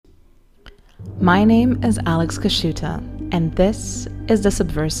My name is Alex Kashuta, and this is the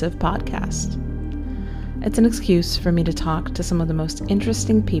Subversive Podcast. It's an excuse for me to talk to some of the most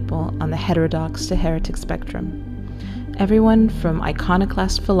interesting people on the heterodox to heretic spectrum. Everyone from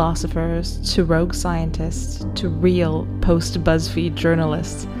iconoclast philosophers to rogue scientists to real post-BuzzFeed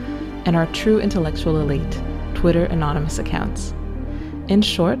journalists and our true intellectual elite, Twitter anonymous accounts. In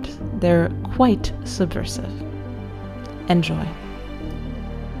short, they're quite subversive. Enjoy.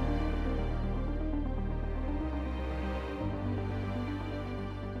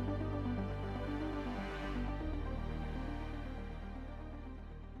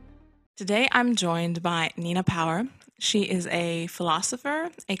 Today I'm joined by Nina Power. She is a philosopher,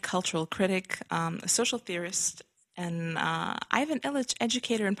 a cultural critic, a social theorist, and Ivan Illich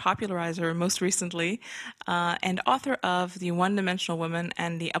educator and popularizer most recently, and author of The One-Dimensional Woman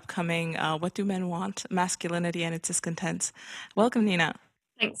and the upcoming What Do Men Want? Masculinity and Its Discontents. Welcome, Nina.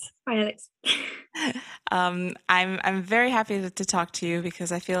 Thanks. Hi, Alex. I'm very happy to talk to you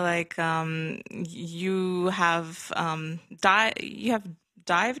because I feel like you have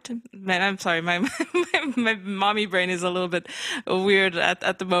dived. I'm sorry, my mommy brain is a little bit weird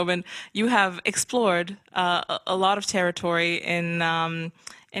at the moment. You have explored a lot of territory in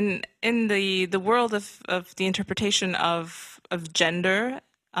the world of the interpretation of gender.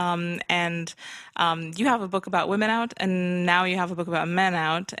 And you have a book about women out, and now you have a book about men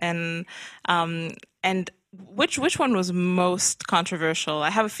out, and which one was most controversial?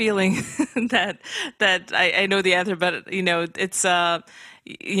 I have a feeling that I know the answer, but it's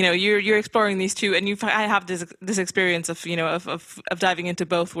you're exploring these two, and I have this experience of of diving into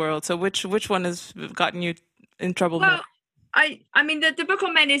both worlds. So which one has gotten you in trouble more? Well, I mean the book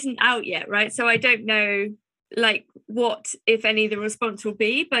on men isn't out yet, right? So I don't know like what, if any, the response will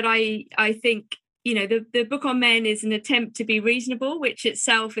be. But I think the book on men is an attempt to be reasonable, which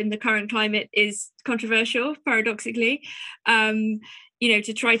itself in the current climate is controversial, paradoxically.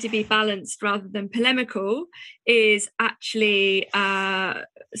 To try to be balanced rather than polemical is actually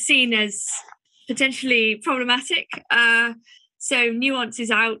seen as potentially problematic. So nuance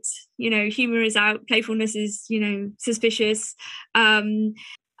is out, humor is out, playfulness is, suspicious.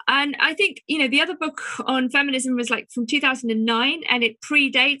 And I think, the other book on feminism was like from 2009, and it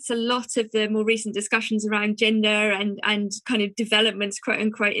predates a lot of the more recent discussions around gender and kind of developments, quote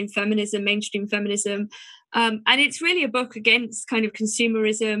unquote, in feminism, mainstream feminism. And it's really a book against kind of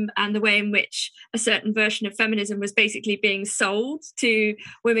consumerism and the way in which a certain version of feminism was basically being sold to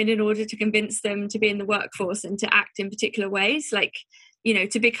women in order to convince them to be in the workforce and to act in particular ways, like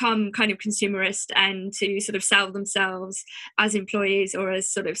to become kind of consumerist and to sort of sell themselves as employees or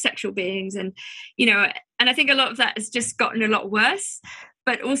as sort of sexual beings. And I think a lot of that has just gotten a lot worse.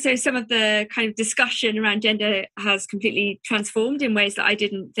 But also some of the kind of discussion around gender has completely transformed in ways that I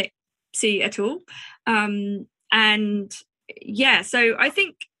didn't see at all. So I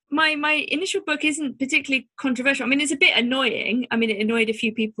think my initial book isn't particularly controversial. I mean, it's a bit annoying. I mean, it annoyed a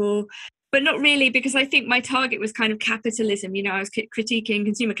few people, but not really, because I think my target was kind of capitalism. I was critiquing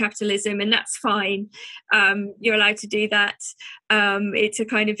consumer capitalism, and that's fine. You're allowed to do that. It's a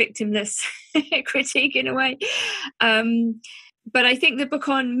kind of victimless critique in a way. But I think the book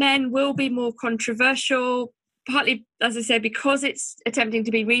on men will be more controversial, partly, as I said, because it's attempting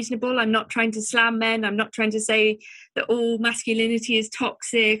to be reasonable. I'm not trying to slam men. I'm not trying to say that all masculinity is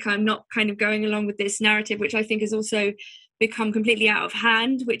toxic. I'm not kind of going along with this narrative, which I think is also become completely out of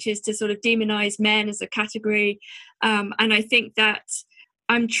hand, which is to sort of demonize men as a category. And I think that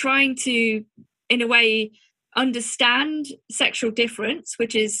I'm trying to, in a way, understand sexual difference,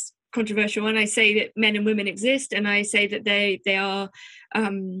 which is controversial. And I say that men and women exist, and I say that they are,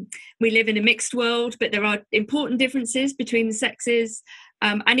 we live in a mixed world, but there are important differences between the sexes.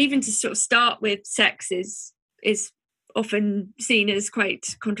 And even to sort of start with sex is often seen as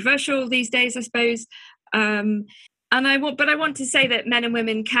quite controversial these days, I suppose. I want to say that men and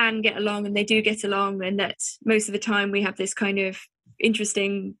women can get along, and they do get along, and that most of the time we have this kind of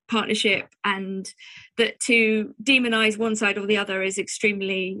interesting partnership, and that to demonize one side or the other is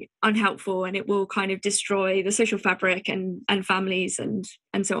extremely unhelpful, and it will kind of destroy the social fabric and families and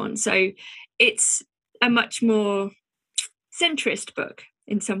so on. So it's a much more centrist book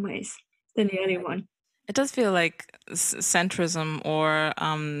in some ways than the earlier one. It does feel like centrism, or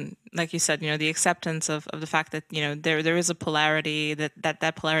like you said, the acceptance of the fact that there is a polarity,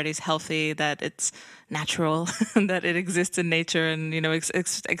 that polarity is healthy, that it's natural, that it exists in nature, and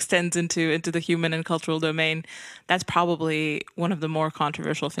extends into the human and cultural domain. That's probably one of the more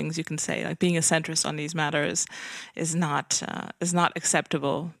controversial things you can say. Like, being a centrist on these matters is not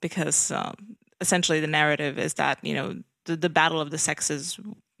acceptable, because essentially the narrative is that the battle of the sexes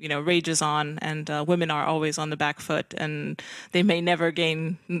rages on, and women are always on the back foot, and they may never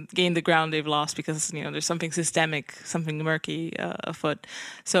gain the ground they've lost because there's something systemic, something murky afoot.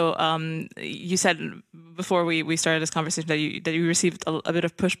 So you said before we started this conversation that you received a bit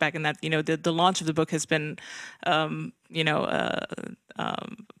of pushback, and that the launch of the book has been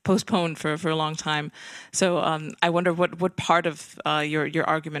postponed for a long time. So I wonder what part of your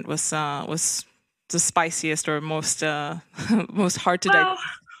argument was the spiciest or most most hard to digest.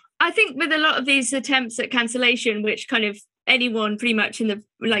 I think with a lot of these attempts at cancellation, which kind of anyone pretty much in the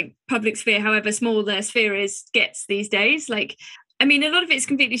public sphere, however small their sphere is, gets these days, a lot of it's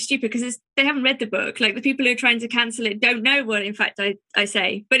completely stupid because they haven't read the book. Like, the people who are trying to cancel it don't know what, in fact, I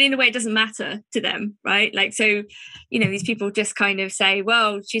say. But in a way, it doesn't matter to them, right? So, these people just kind of say,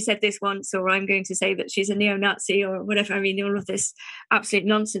 well, she said this once, or I'm going to say that she's a neo-Nazi or whatever. All of this absolute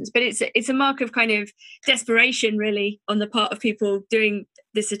nonsense. But it's a mark of kind of desperation, really, on the part of people doing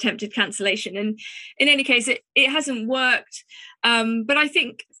this attempted cancellation. And in any case, it hasn't worked. But I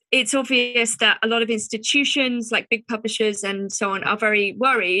think it's obvious that a lot of institutions, like big publishers and so on, are very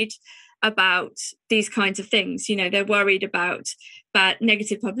worried about these kinds of things. They're worried about bad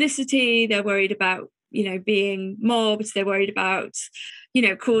negative publicity. They're worried about, being mobbed. They're worried about,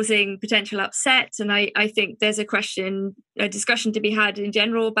 causing potential upset. And I think there's a discussion to be had in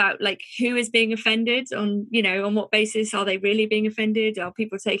general about who is being offended on what basis. Are they really being offended? Are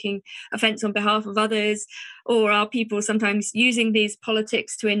people taking offense on behalf of others? Or are people sometimes using these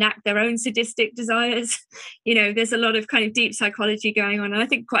politics to enact their own sadistic desires? There's a lot of kind of deep psychology going on. And I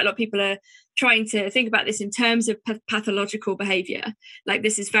think quite a lot of people are trying to think about this in terms of pathological behavior.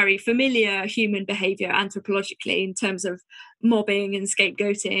 This is very familiar human behavior anthropologically in terms of mobbing and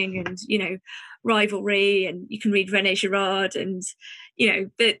scapegoating and, rivalry. And you can read René Girard, and, there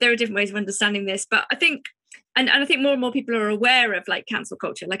are different ways of understanding this. But I think, and I think more and more people are aware of cancel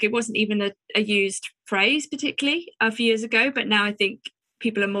culture. It wasn't even a used phrase particularly a few years ago, but now I think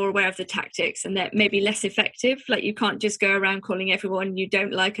people are more aware of the tactics, and they're maybe less effective. You can't just go around calling everyone you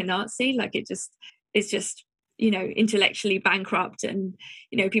don't like a Nazi. It's just intellectually bankrupt. And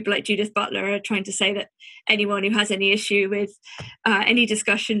people like Judith Butler are trying to say that anyone who has any issue with any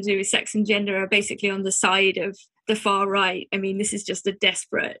discussion to do with sex and gender are basically on the side of the far right. This is just a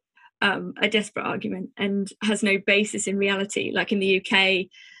desperate argument and has no basis in reality. In the UK,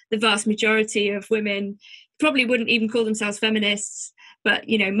 the vast majority of women probably wouldn't even call themselves feminists, but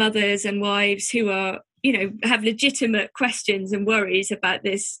mothers and wives who are have legitimate questions and worries about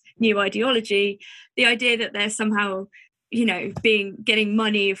this new ideology. The idea that they're somehow getting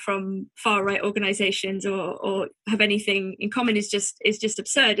money from far right organizations or have anything in common is just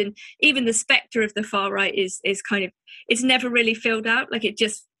absurd. And even the specter of the far right is kind of, it's never really filled out. It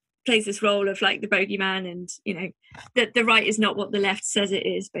just plays this role of the bogeyman, and that the right is not what the left says it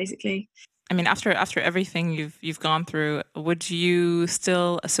is, basically. After everything you've gone through, would you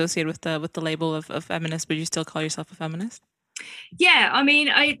still associate with the label of feminist? Would you still call yourself a feminist? Yeah,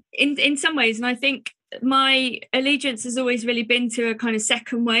 I in some ways, and I think my allegiance has always really been to a kind of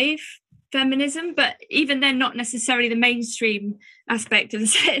second wave feminism, but even then not necessarily the mainstream aspect of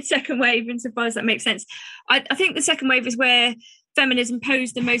the second wave, insofar as that makes sense. I think the second wave is where feminism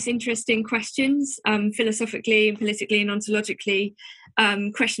posed the most interesting questions, philosophically and politically and ontologically,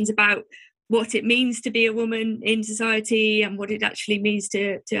 questions about what it means to be a woman in society and what it actually means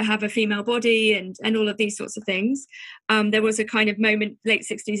to have a female body and all of these sorts of things. There was a kind of moment, late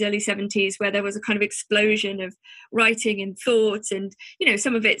 60s, early 70s, where there was a kind of explosion of writing and thought, and,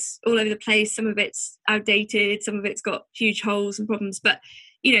 some of it's all over the place, some of it's outdated, some of it's got huge holes and problems, but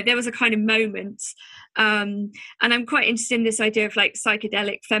there was a kind of moment. And I'm quite interested in this idea of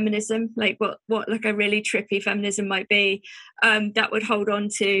psychedelic feminism, what a really trippy feminism might be, that would hold on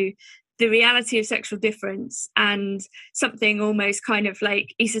to the reality of sexual difference and something almost kind of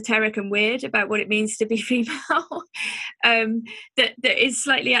esoteric and weird about what it means to be female, that is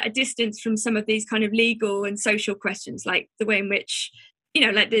slightly at a distance from some of these kind of legal and social questions, like the way in which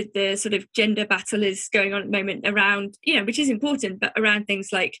the sort of gender battle is going on at the moment around, which is important, but around things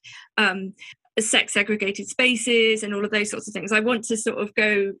like sex segregated spaces and all of those sorts of things. I want to sort of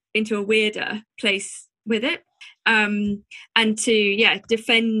go into a weirder place with it, and to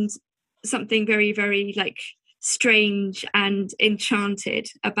defend something very, very strange and enchanted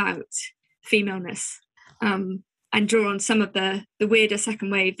about femaleness, and draw on some of the weirder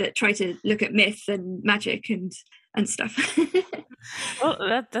second wave that try to look at myth and magic and stuff. Well,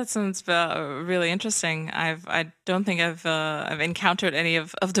 that sounds really interesting. I don't think I've encountered any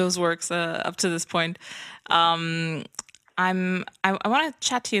of those works up to this point. I want to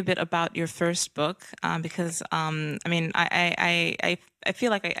chat to you a bit about your first book, because I I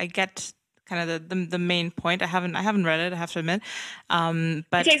feel like I get kind of the main point. I haven't read it, I have to admit.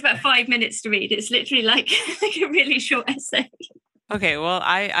 But it takes about 5 minutes to read. It's literally like a really short essay. Okay, well,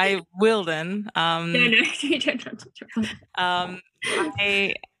 I will then. No, you don't have to.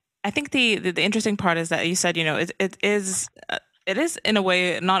 I think the interesting part is that you said, it is in a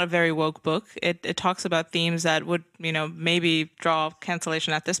way not a very woke book. It talks about themes that would, maybe draw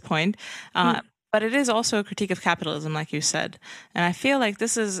cancellation at this point. But it is also a critique of capitalism, like you said. And I feel like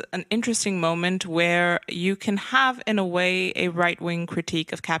this is an interesting moment where you can have, in a way, a right-wing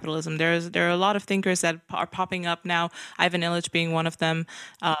critique of capitalism. There are a lot of thinkers that are popping up now, Ivan Illich being one of them,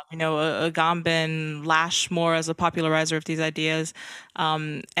 Agamben, Lashmore as a popularizer of these ideas.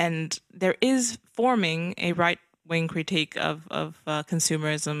 And there is forming a right-wing critique of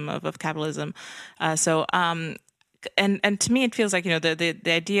consumerism, of capitalism. And to me, it feels like, the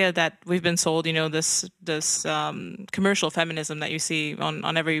idea that we've been sold, this commercial feminism that you see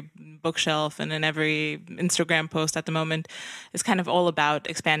on every bookshelf and in every Instagram post at the moment is kind of all about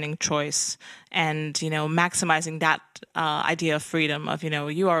expanding choice and, maximizing that idea of freedom of,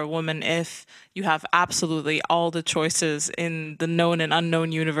 you are a woman if you have absolutely all the choices in the known and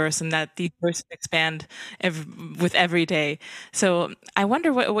unknown universe, and that these choices expand with every day. So I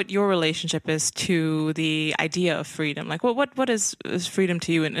wonder what your relationship is to the idea of freedom. Like, what is freedom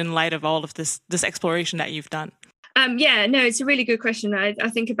to you in light of all of this exploration that you've done? Yeah, no, it's a really good question. I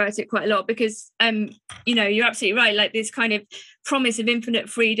think about it quite a lot because, you're absolutely right. Like, this kind of promise of infinite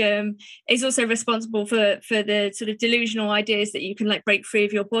freedom is also responsible for the sort of delusional ideas that you can like break free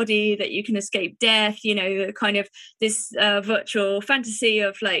of your body, that you can escape death, kind of this virtual fantasy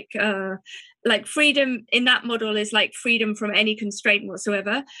of like freedom in that model is like freedom from any constraint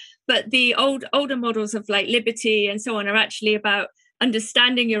whatsoever. But the older models of like liberty and so on are actually about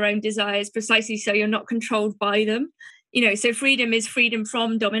understanding your own desires precisely so you're not controlled by them. So freedom is freedom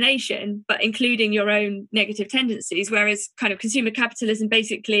from domination, but including your own negative tendencies, whereas kind of consumer capitalism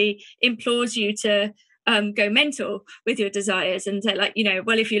basically implores you to go mental with your desires and say, like,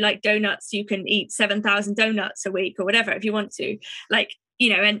 well, if you like donuts, you can eat 7,000 donuts a week or whatever if you want to. Like,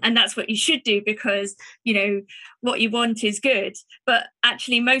 and that's what you should do because, what you want is good. But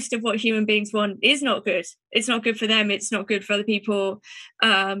actually, most of what human beings want is not good. It's not good for them. It's not good for other people.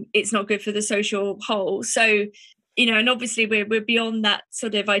 It's not good for the social whole. So, and obviously we're beyond that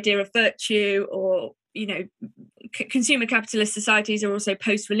sort of idea of virtue or, consumer capitalist societies are also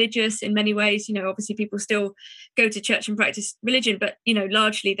post-religious in many ways. Obviously people still go to church and practice religion, but,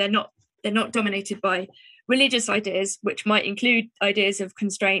 largely they're not dominated by religious ideas, which might include ideas of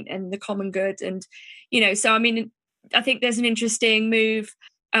constraint and the common good. And, so, I mean, I think there's an interesting move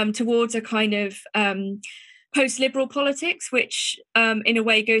towards a kind of post-liberal politics, which in a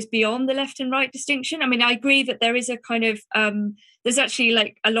way goes beyond the left and right distinction. I mean, I agree that there is a kind of, there's actually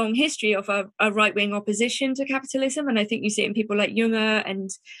like a long history of a right-wing opposition to capitalism. And I think you see it in people like Junger and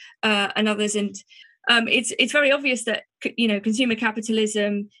others. And it's very obvious that, consumer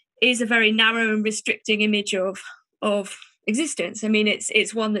capitalism is a very narrow and restricting image of existence. I mean,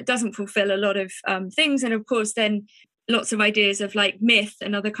 it's one that doesn't fulfill a lot of things, and of course, then lots of ideas of like myth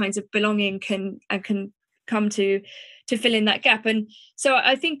and other kinds of belonging can come to fill in that gap. And so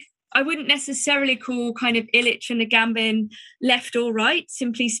I think I wouldn't necessarily call kind of Illich and Agamben left or right.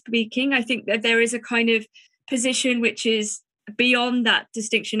 Simply speaking, I think that there is a kind of position which is beyond that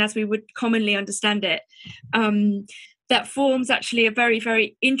distinction as we would commonly understand it. That forms actually a very,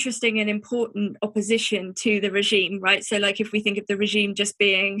 very interesting and important opposition to the regime, right? So like if we think of the regime just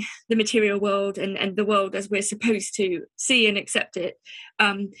being the material world and the world as we're supposed to see and accept it,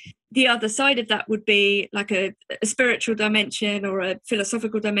 the other side of that would be like a spiritual dimension or a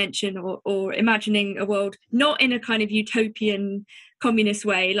philosophical dimension or imagining a world not in a kind of utopian communist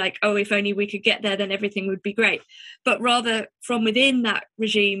way, like, oh, if only we could get there, then everything would be great. But rather from within that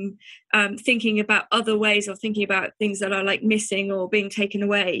regime, thinking about other ways of thinking about things that are like missing or being taken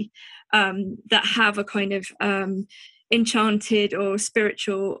away, that have a kind of enchanted or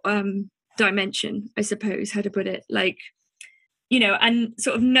spiritual dimension, I suppose, how to put it, like, and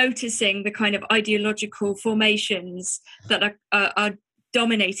sort of noticing the kind of ideological formations that are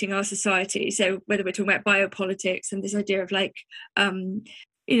dominating our society. So whether we're talking about biopolitics and this idea of like,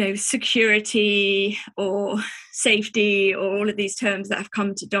 security or safety or all of these terms that have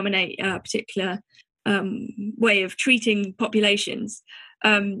come to dominate a particular way of treating populations.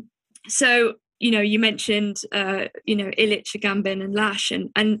 So, you mentioned, Illich, Agamben and Lasch,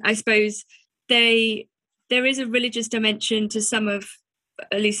 and I suppose there is a religious dimension to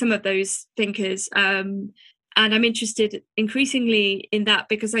at least some of those thinkers. And I'm interested increasingly in that,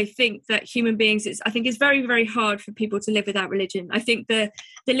 because I think that human beings, I think it's very, very hard for people to live without religion. I think the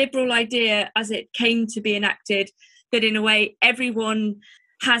liberal idea as it came to be enacted, that in a way everyone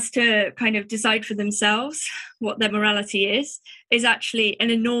has to kind of decide for themselves what their morality is actually an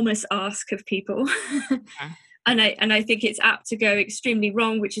enormous ask of people. And I think it's apt to go extremely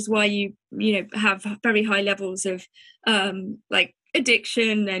wrong, which is why you have very high levels of like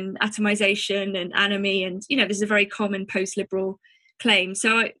addiction and atomization and anomie, and this is a very common post-liberal claim.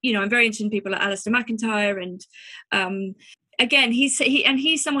 So I'm very interested in people like Alistair McIntyre, and again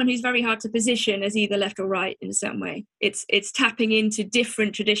he's someone who's very hard to position as either left or right in a certain way. It's tapping into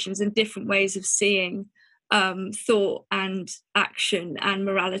different traditions and different ways of seeing thought and action and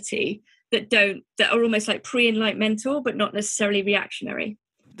morality that are almost like pre-enlightenmental but not necessarily reactionary.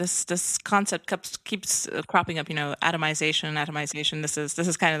 This concept keeps cropping up, atomization. This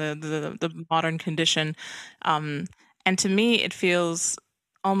is kind of the modern condition, and to me it feels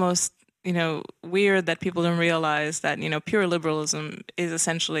almost weird that people don't realize that pure liberalism is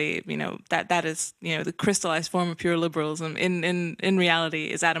essentially that is the crystallized form of pure liberalism in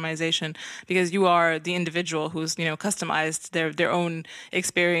reality is atomization, because you are the individual who's customized their own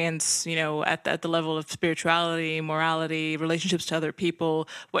experience at the level of spirituality, morality, relationships to other people,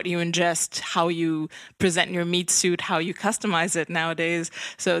 what you ingest, how you present your meat suit, how you customize it nowadays.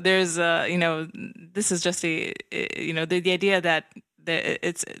 So there's this is just the idea that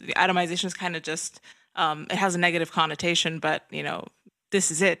it's atomization is kind of just it has a negative connotation, but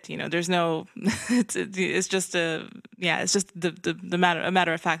this is it. There's no it's just a it's just a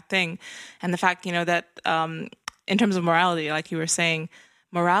matter of fact thing. And the fact that in terms of morality, like you were saying,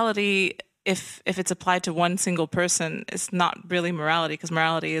 morality, if it's applied to one single person, it's not really morality, because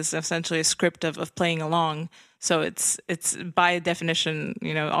morality is essentially a script of playing along. So it's by definition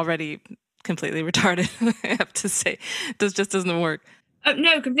already completely retarded. I have to say, this just doesn't work.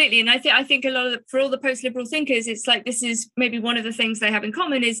 No, completely. And I think a lot for all the post-liberal thinkers, it's like this is maybe one of the things they have in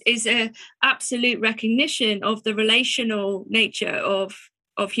common is a absolute recognition of the relational nature of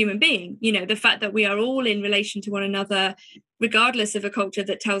human being. The fact that we are all in relation to one another, regardless of a culture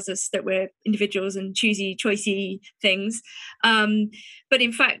that tells us that we're individuals and choicey things. But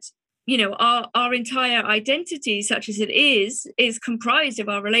in fact, our entire identity, such as it is comprised of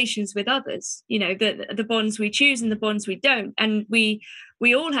our relations with others, the bonds we choose and the bonds we don't. And we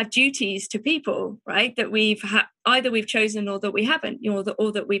all have duties to people, right, that either we've chosen or that we haven't, or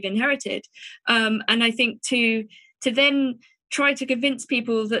that we've inherited. And I think to then try to convince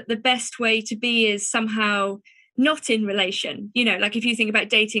people that the best way to be is somehow not in relation, like if you think about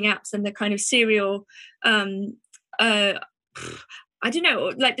dating apps and the kind of serial I don't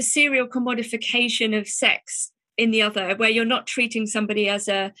know, like the serial commodification of sex in the other, where you're not treating somebody as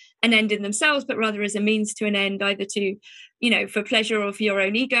an end in themselves, but rather as a means to an end, either to, for pleasure or for your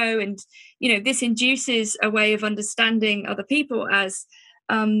own ego. And, this induces a way of understanding other people as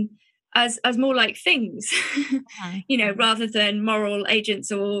more like things, rather than moral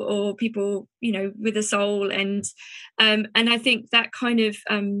agents or people, with a soul. And I think that kind of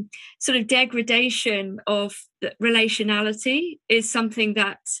sort of degradation of relationality is something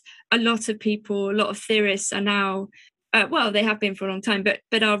that a lot of theorists are now, they have been for a long time,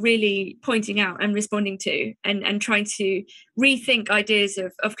 but are really pointing out and responding to, and trying to rethink ideas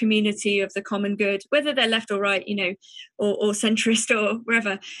of community, of the common good, whether they're left or right, or centrist or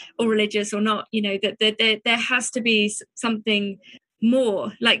wherever, or religious or not, that there has to be something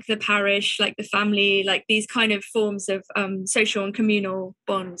more like the parish, like the family, like these kind of forms of social and communal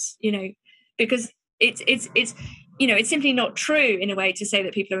bonds, because it's simply not true in a way to say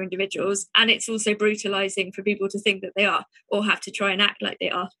that people are individuals, and it's also brutalizing for people to think that they are, or have to try and act like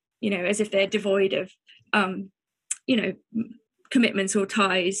they are, as if they're devoid of commitments or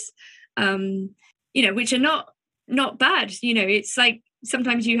ties, which are not bad. It's like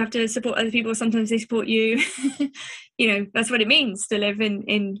sometimes you have to support other people, sometimes they support you. That's what it means to live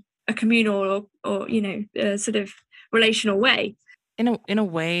in a communal or sort of relational way. In a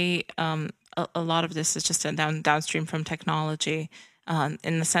way, a lot of this is just downstream from technology,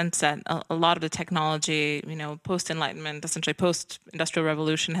 in the sense that a lot of the technology, post-Enlightenment, essentially post-Industrial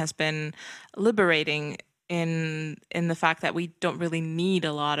Revolution, has been liberating in the fact that we don't really need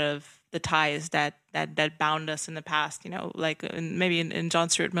a lot of the ties that bound us in the past. Like maybe in John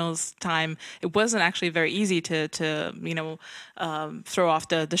Stuart Mill's time, it wasn't actually very easy to throw off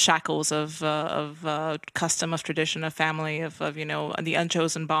the shackles of custom, of tradition, of family, of the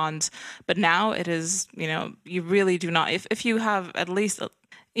unchosen bonds. But now it is, you really do not. If you have at least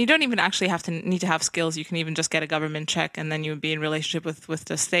You don't even actually need to have skills. You can even just get a government check, and then you would be in relationship with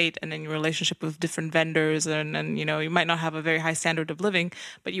the state, and then your relationship with different vendors, and you might not have a very high standard of living,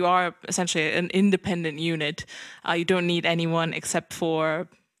 but you are essentially an independent unit. You don't need anyone except for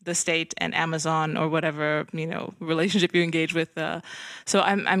the state and Amazon or whatever relationship you engage with. So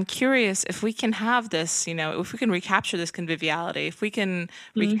I'm curious if we can have this, if we can recapture this conviviality, if we can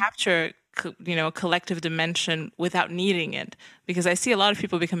recapture a collective dimension without needing it, because I see a lot of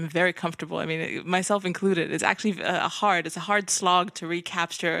people becoming very comfortable. I mean, myself included. It's actually it's a hard slog to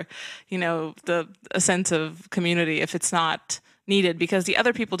recapture, a sense of community if it's not needed, because the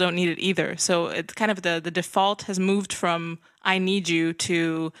other people don't need it either. So it's kind of the default has moved from I need you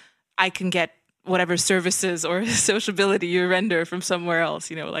to I can get whatever services or sociability you render from somewhere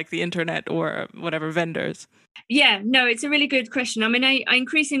else, like the internet or whatever vendors. Yeah, no, it's a really good question. I mean, I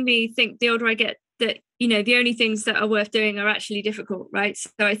increasingly think the older I get that, the only things that are worth doing are actually difficult, right?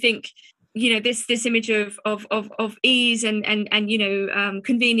 So I think, this image of ease and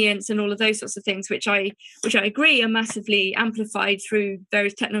convenience and all of those sorts of things, which I agree are massively amplified through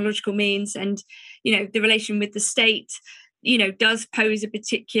various technological means, and the relation with the state, does pose a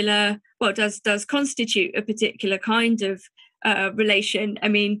particular, does constitute a particular kind of relation. I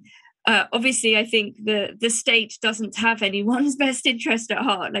mean, obviously, I think the state doesn't have anyone's best interest at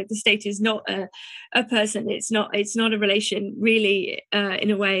heart. Like, the state is not a person. It's not a relation, really,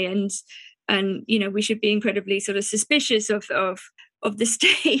 in a way. And we should be incredibly sort of suspicious of the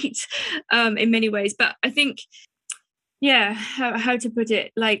state in many ways. But I think, yeah, how to put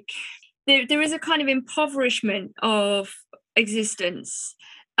it? Like, there is a kind of impoverishment of existence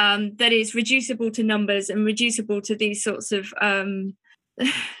that is reducible to numbers and reducible to these sorts of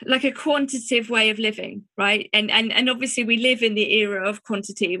like a quantitative way of living, right? And obviously we live in the era of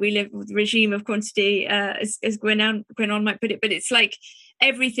quantity. We live with the regime of quantity, as Gwenon might put it. But it's like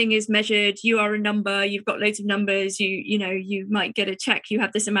everything is measured. You are a number. You've got loads of numbers. You might get a check. You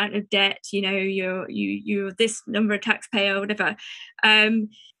have this amount of debt. You're this number of taxpayer, or whatever.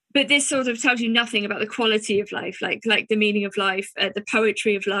 But this sort of tells you nothing about the quality of life, like the meaning of life, the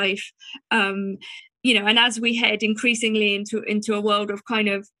poetry of life. And as we head increasingly into a world of kind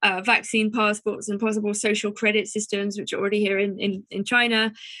of vaccine passports and possible social credit systems, which are already here in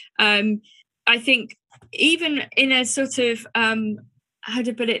China, I think even in a sort of, how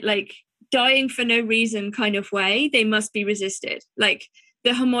to put it, like dying for no reason kind of way, they must be resisted. Like, the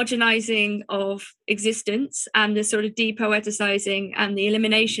homogenizing of existence and the sort of depoeticizing and the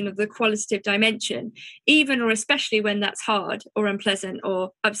elimination of the qualitative dimension, even or especially when that's hard or unpleasant or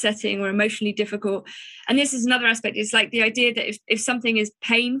upsetting or emotionally difficult. And this is another aspect. It's like the idea that if something is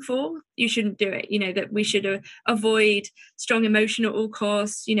painful, you shouldn't do it. That we should avoid strong emotion at all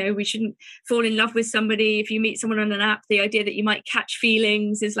costs. We shouldn't fall in love with somebody. If you meet someone on an app, the idea that you might catch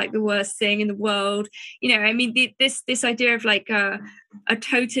feelings is like the worst thing in the world. I mean, this idea of like a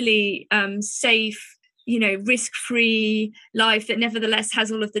totally safe, risk-free life that nevertheless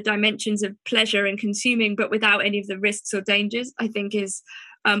has all of the dimensions of pleasure and consuming, but without any of the risks or dangers, I think is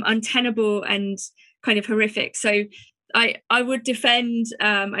untenable and kind of horrific. So I would defend,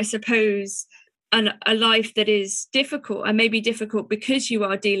 I suppose, a life that is difficult, and maybe difficult because you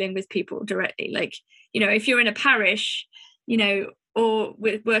are dealing with people directly. Like, if you're in a parish, or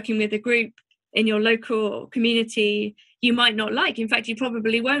working with a group in your local community, you might not like. In fact, you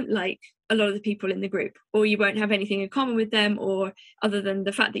probably won't like a lot of the people in the group, or you won't have anything in common with them, or other than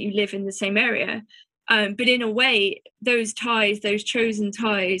the fact that you live in the same area. But in a way, those ties, those chosen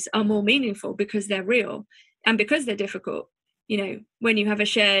ties, are more meaningful because they're real and because they're difficult. When you have a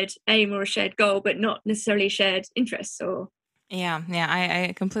shared aim or a shared goal, but not necessarily shared interests. Or yeah,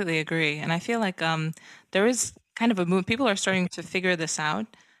 I completely agree, and I feel like there is kind of a move. People are starting to figure this out,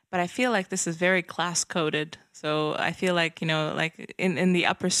 but I feel like this is very class coded. So I feel like, like in the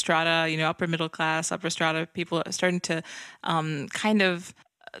upper strata, upper middle class, upper strata, people are starting to kind of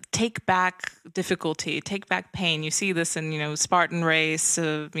take back difficulty, take back pain. You see this in, Spartan race,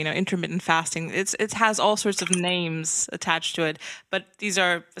 intermittent fasting. It has all sorts of names attached to it, but these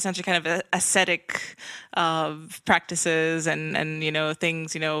are essentially kind of ascetic practices and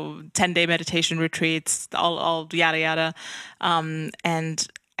things, 10-day meditation retreats, all yada yada. And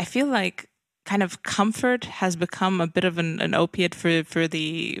I feel like kind of comfort has become a bit of an opiate for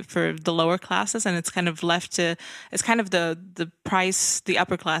the lower classes, and it's kind of the price the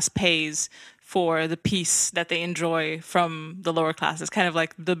upper class pays for the peace that they enjoy from the lower classes. Kind of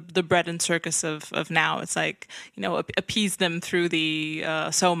like the bread and circus of now. It's like, appease them through the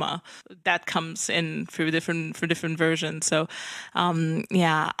soma that comes in for different versions. So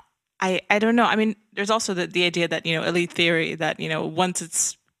yeah. I don't know. I mean, there's also the idea that, elite theory that, once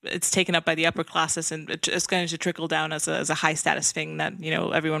it's it's taken up by the upper classes, and it's going to trickle down as a high status thing that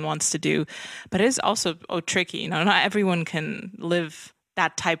everyone wants to do. But it is also tricky. Not everyone can live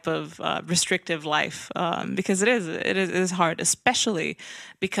that type of restrictive life, because it is hard, especially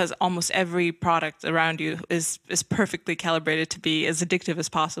because almost every product around you is perfectly calibrated to be as addictive as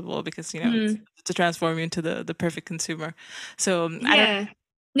possible, because to transform you into the perfect consumer. So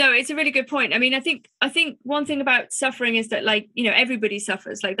No, it's a really good point. I mean, I think one thing about suffering is that, like, everybody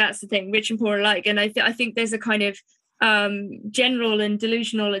suffers. Like, that's the thing, rich and poor alike. And I think there's a kind of general and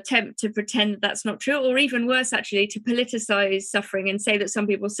delusional attempt to pretend that that's not true, or even worse, actually, to politicize suffering and say that some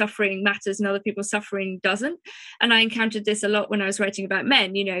people's suffering matters and other people's suffering doesn't. And I encountered this a lot when I was writing about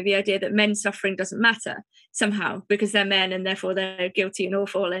men, the idea that men's suffering doesn't matter somehow because they're men and therefore they're guilty and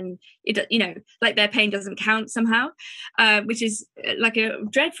awful, and like their pain doesn't count somehow, which is like a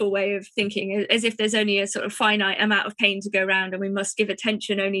dreadful way of thinking, as if there's only a sort of finite amount of pain to go around and we must give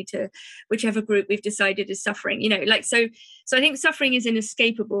attention only to whichever group we've decided is suffering. So I think suffering is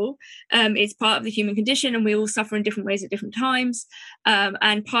inescapable. It's part of the human condition, and we all suffer in different ways at different times.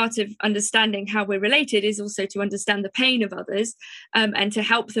 And part of understanding how we're related is also to understand the pain of others, and to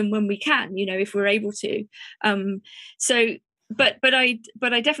help them when we can, if we're able to. But I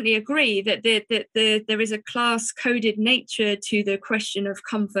definitely agree that there is a class coded nature to the question of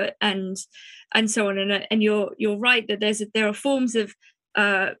comfort and so on. And you're right that there are forms of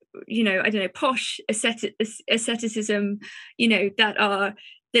I don't know, posh asceticism,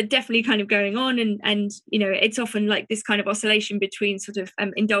 that definitely kind of going on, and it's often like this kind of oscillation between sort of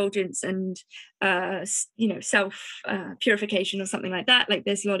indulgence and self purification or something like that. Like,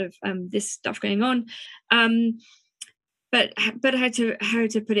 there's a lot of this stuff going on, but how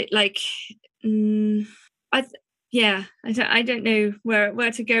to put it, like, I don't know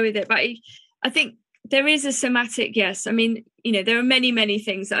where to go with it, but I think there is a somatic, yes. I mean, there are many, many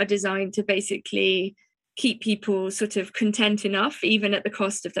things that are designed to basically keep people sort of content enough, even at the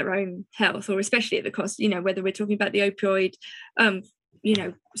cost of their own health, or especially at the cost, whether we're talking about the opioid,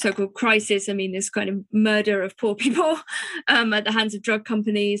 so-called crisis. I mean, this kind of murder of poor people at the hands of drug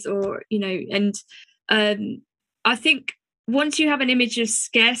companies, or, and I think once you have an image of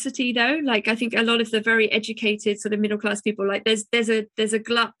scarcity, though, like, I think a lot of the very educated sort of middle class people, like, there's a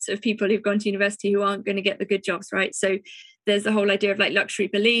glut of people who've gone to university who aren't going to get the good jobs, right? So there's the whole idea of like luxury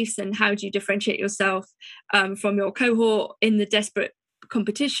beliefs, and how do you differentiate yourself from your cohort in the desperate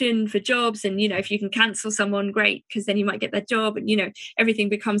competition for jobs. And if you can cancel someone, great, because then you might get that job, and everything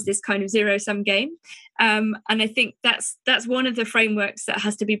becomes this kind of zero-sum game. And I think that's one of the frameworks that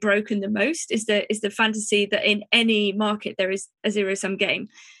has to be broken the most, is the fantasy that in any market there is a zero-sum game,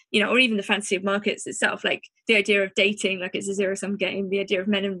 or even the fantasy of markets itself, like the idea of dating, like it's a zero-sum game, the idea of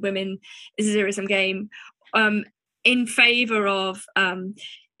men and women is a zero-sum game, in favor of a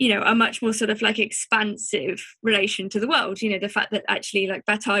much more sort of like expansive relation to the world. The fact that actually, like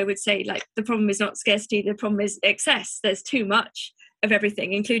Bataille would say, like, the problem is not scarcity, the problem is excess. There's too much of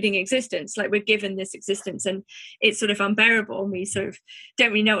everything, including existence. Like, we're given this existence and it's sort of unbearable, and we sort of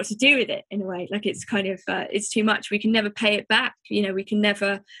don't really know what to do with it, in a way. Like, it's kind of it's too much. We can never pay it back. We can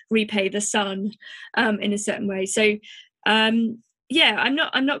never repay the sun in a certain way. So I'm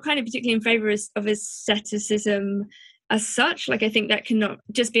not kind of particularly in favor of asceticism as such. Like, I think that cannot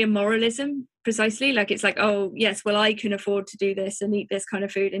just be a moralism, precisely. Like, it's like, oh yes, well, I can afford to do this and eat this kind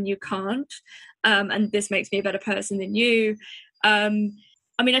of food and you can't, and this makes me a better person than you. I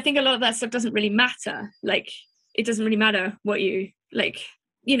mean, I think a lot of that stuff doesn't really matter. Like, it doesn't really matter what you like,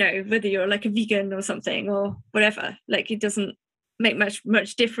 whether you're like a vegan or something or whatever. Like, it doesn't make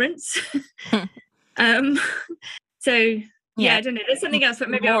much difference. So yeah, I don't know. There's something else, but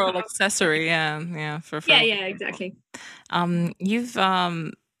maybe moral accessory. Yeah, exactly. You've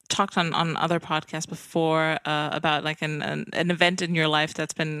talked on other podcasts before about like an event in your life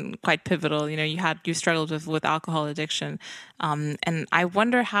that's been quite pivotal. You struggled with alcohol addiction, and I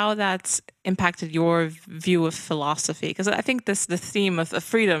wonder how that's impacted your view of philosophy, because I think the theme of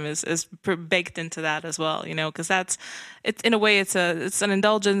freedom is baked into that as well. Because it's in a way it's an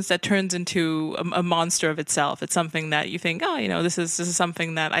indulgence that turns into a monster of itself. It's something that you think, oh, this is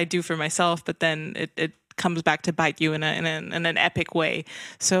something that I do for myself, but then it comes back to bite you in an epic way.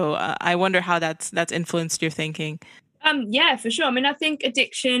 So I wonder how that's influenced your thinking. Yeah, for sure. I mean, I think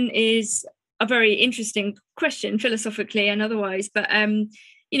addiction is a very interesting question, philosophically and otherwise. But in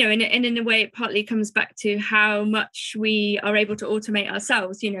a way, it partly comes back to how much we are able to automate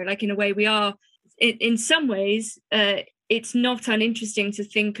ourselves. Like, in a way, we are. In some ways, it's not uninteresting to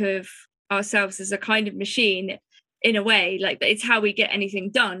think of ourselves as a kind of machine in a way. Like it's how we get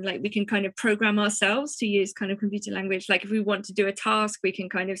anything done. Like we can kind of program ourselves, to use kind of computer language. Like if we want to do a task, we can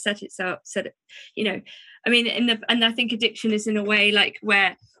kind of set it, you know, I mean, and I think addiction is in a way like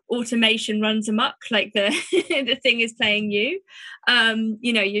where automation runs amok, like the the thing is playing you.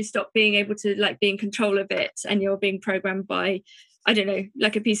 You know, you stop being able to like be in control of it, and you're being programmed by, I don't know,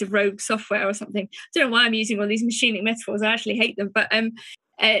 like a piece of rogue software or something. I don't know why I'm using all these machining metaphors. I actually hate them, but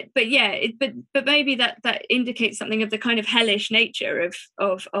yeah, but maybe that indicates something of the kind of hellish nature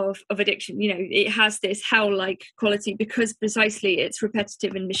of addiction. You know, it has this hell-like quality because precisely it's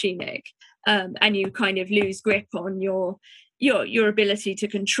repetitive and machinic, and you kind of lose grip on your ability to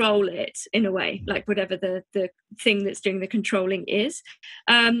control it in a way, like whatever the thing that's doing the controlling is.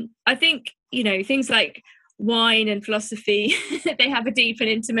 I think, you know, things like wine and philosophy, they have a deep and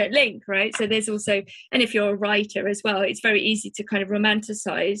intimate link, right? So there's also, and if you're a writer as well, it's very easy to kind of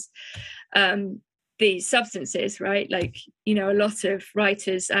romanticize these substances, right? Like, you know, a lot of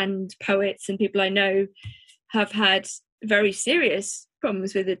writers and poets and people I know have had very serious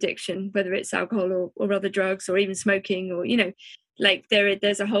problems with addiction, whether it's alcohol or other drugs or even smoking, or, you know, like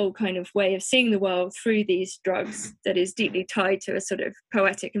there's a whole kind of way of seeing the world through these drugs that is deeply tied to a sort of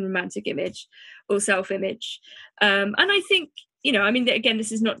poetic and romantic image or self-image. And I think, you know, I mean, again,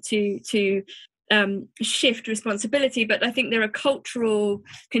 this is not to shift responsibility, but I think there are cultural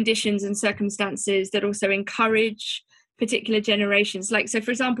conditions and circumstances that also encourage particular generations. Like, so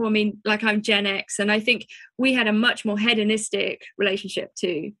for example, I mean, like I'm Gen X, and I think we had a much more hedonistic relationship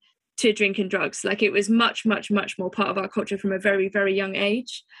to drink and drugs. Like it was much more part of our culture from a very, very young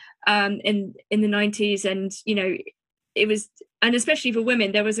age, in the 90s. And, you know, it was, and especially for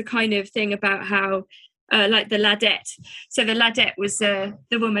women, there was a kind of thing about how, like the ladette. So the ladette was the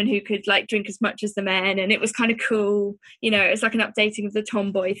woman who could like drink as much as the men, and it was kind of cool. You know, it's like an updating of the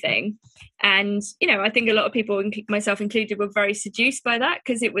tomboy thing. And, you know, I think a lot of people, myself included, were very seduced by that,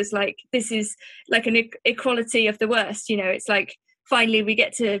 because it was like, this is like an equality of the worst. You know, it's like, finally we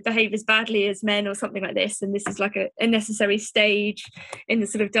get to behave as badly as men or something like this, and this is like a necessary stage in the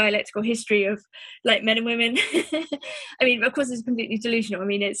sort of dialectical history of like men and women. I mean, of course it's completely delusional. I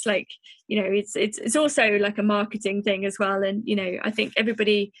mean, it's like, you know, it's also like a marketing thing as well, and, you know, I think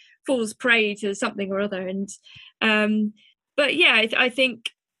everybody falls prey to something or other. And but yeah, I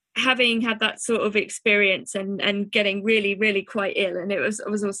think having had that sort of experience and getting really, really quite ill, and I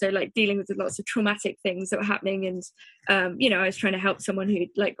was also like dealing with lots of traumatic things that were happening, and you know, I was trying to help someone who'd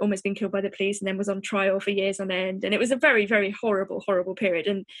like almost been killed by the police and then was on trial for years on end, and it was a very, very horrible period,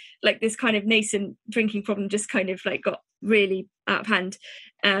 and like this kind of nascent drinking problem just kind of like got really out of hand.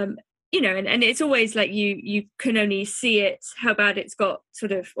 You know, and it's always like you can only see it, how bad it's got,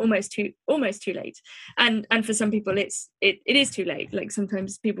 sort of almost too late, and for some people it is too late. Like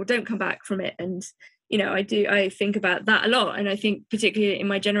sometimes people don't come back from it, and, you know, I think about that a lot, and I think particularly in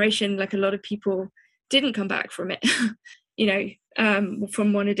my generation, like a lot of people didn't come back from it, you know,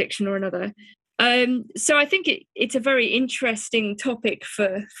 from one addiction or another. So I think it's a very interesting topic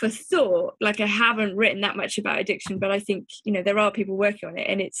for thought. Like I haven't written that much about addiction, but I think, you know, there are people working on it,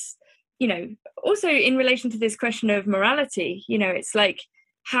 and it's, you know, also in relation to this question of morality, you know, it's like,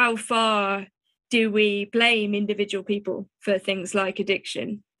 how far do we blame individual people for things like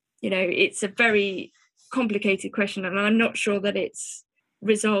addiction? You know, it's a very complicated question, and I'm not sure that it's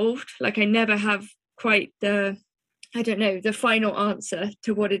resolved. Like I never have quite the final answer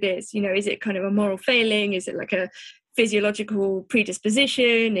to what it is. You know, is it kind of a moral failing? Is it like a physiological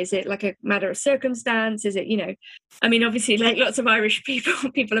predisposition? Is it like a matter of circumstance? Is it, you know, I mean, obviously like lots of Irish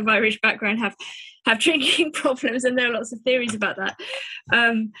people of Irish background have drinking problems, and there are lots of theories about that.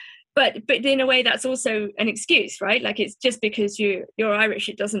 But in a way that's also an excuse, right? Like it's just because you're Irish,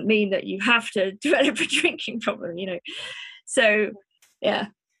 it doesn't mean that you have to develop a drinking problem, you know. So yeah.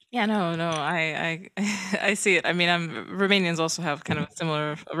 Yeah, no, I see it. I mean, Romanians also have kind of a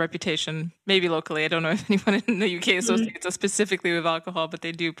similar reputation, maybe locally. I don't know if anyone in the UK associates us specifically with alcohol, but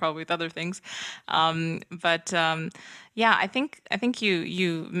they do probably with other things. Yeah, I think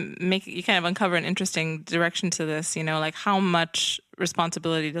you kind of uncover an interesting direction to this. You know, like how much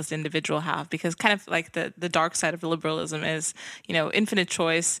responsibility does the individual have? Because kind of like the dark side of liberalism is, you know, infinite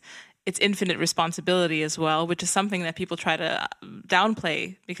choice. It's infinite responsibility as well, which is something that people try to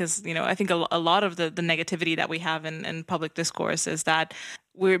downplay, because, you know, I think a lot of the negativity that we have in public discourse is that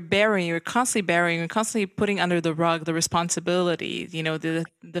we're constantly putting under the rug the responsibility,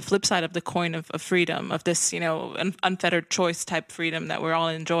 the flip side of the coin of freedom, of this, unfettered choice type freedom that we're all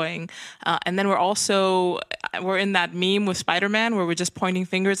enjoying. And then we're in that meme with Spider-Man where we're just pointing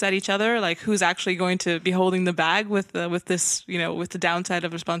fingers at each other, like who's actually going to be holding the bag with this, with the downside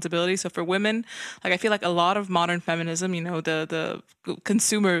of responsibility. So for women, like I feel like a lot of modern feminism, the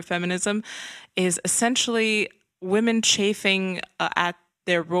consumer feminism is essentially women chafing at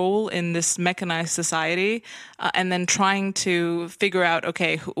their role in this mechanized society, and then trying to figure out,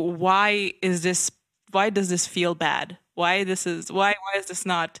 okay, why does this feel bad? Why is this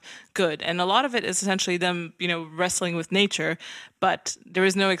not good? And a lot of it is essentially them, wrestling with nature, but there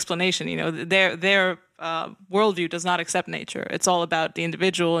is no explanation. Their worldview does not accept nature. It's all about the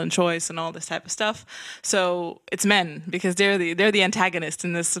individual and choice and all this type of stuff. So it's men, because they're the antagonist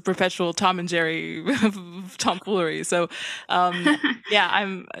in this perpetual Tom and Jerry tomfoolery. So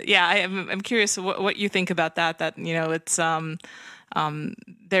I'm curious what you think about that. That it's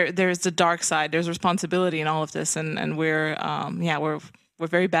there's the dark side. There's responsibility in all of this, and we're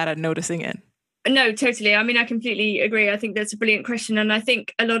very bad at noticing it. No, totally. I mean, I completely agree. I think that's a brilliant question. And I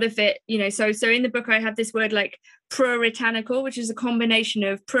think a lot of it, so in the book, I have this word like puritanical, which is a combination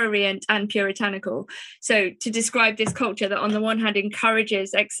of prurient and puritanical. So to describe this culture that on the one hand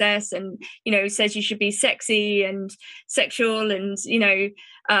encourages excess and, says you should be sexy and sexual and,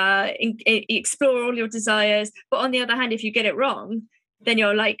 explore all your desires. But on the other hand, if you get it wrong, then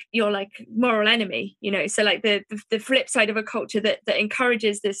you're like moral enemy, so like the flip side of a culture that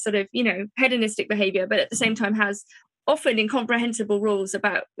encourages this sort of, hedonistic behavior, but at the same time has often incomprehensible rules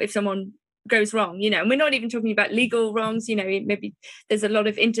about if someone goes wrong, and we're not even talking about legal wrongs, maybe there's a lot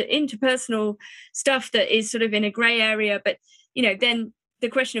of interpersonal stuff that is sort of in a gray area, but, then the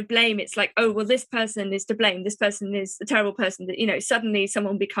question of blame, it's like, oh, well, this person is to blame. This person is a terrible person that, suddenly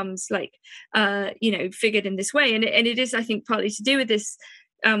someone becomes like, figured in this way. And it is, I think, partly to do with this,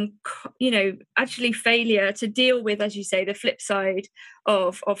 actually failure to deal with, as you say, the flip side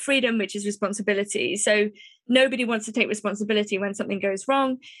of freedom, which is responsibility. So nobody wants to take responsibility when something goes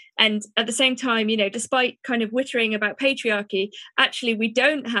wrong. And at the same time, despite kind of wittering about patriarchy, actually, we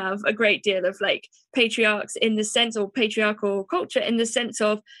don't have a great deal of like patriarchs in the sense, or patriarchal culture in the sense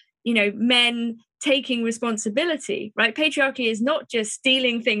of, men taking responsibility, right? Patriarchy is not just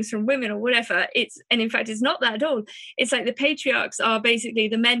stealing things from women or whatever. And in fact, it's not that at all. It's like the patriarchs are basically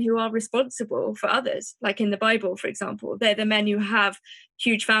the men who are responsible for others. Like in the Bible, for example, they're the men who have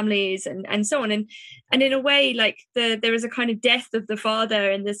huge families and so on. And in a way, like there is a kind of death of the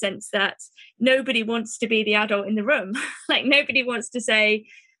father in the sense that nobody wants to be the adult in the room. Like nobody wants to say,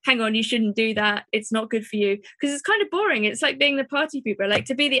 hang on, you shouldn't do that. It's not good for you. Because it's kind of boring. It's like being the party pooper. Like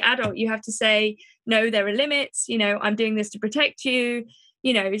to be the adult, you have to say, no, there are limits. I'm doing this to protect you.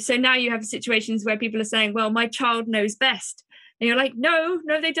 So now you have situations where people are saying, well, my child knows best. And you're like, no,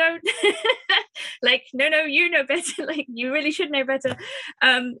 they don't. Like, no, you know better. Like, you really should know better.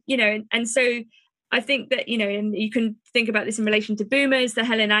 And so I think that, and you can think about this in relation to boomers. The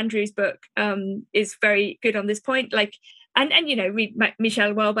Helen Andrews book is very good on this point. Like, and read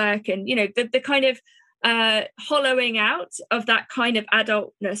Michelle Welbeck and, the kind of hollowing out of that kind of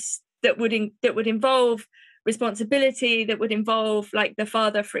adultness that would involve responsibility, that would involve like the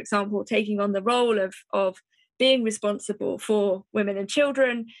father, for example, taking on the role of being responsible for women and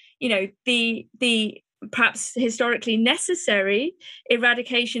children, the perhaps historically necessary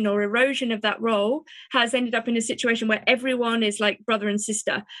eradication or erosion of that role has ended up in a situation where everyone is like brother and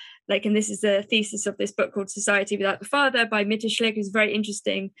sister. Like, and this is the thesis of this book called Society Without the Father by Mette Schlegel, who's a very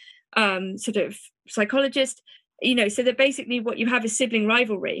interesting sort of psychologist. So that basically what you have is sibling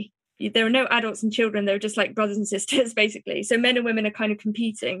rivalry. There are no adults and children. They're just like brothers and sisters, basically. So men and women are kind of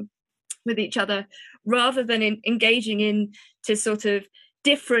competing with each other rather than engaging in to sort of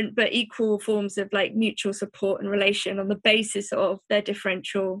different but equal forms of like mutual support and relation on the basis of their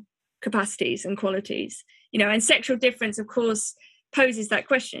differential capacities and qualities. And sexual difference, of course, poses that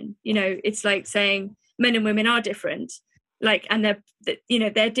question. It's like saying men and women are different, like, and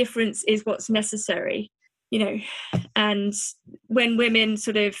their difference is what's necessary. And when women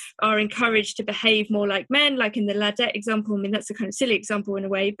sort of are encouraged to behave more like men, like in the Ladette example, I mean, that's a kind of silly example in a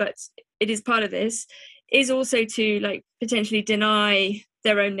way, but it is part of this, is also to like potentially deny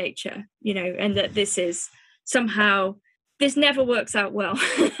their own nature, and that this is somehow, this never works out well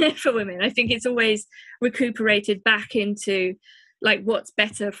for women. I think it's always recuperated back into like what's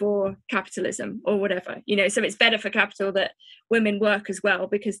better for capitalism or whatever, so it's better for capital that women work as well,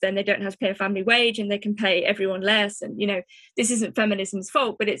 because then they don't have to pay a family wage and they can pay everyone less. And, this isn't feminism's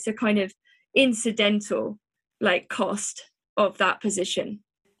fault, but it's a kind of incidental like cost of that position.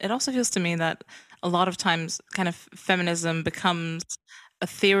 It also feels to me that a lot of times kind of feminism becomes a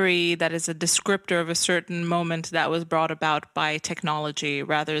theory that is a descriptor of a certain moment that was brought about by technology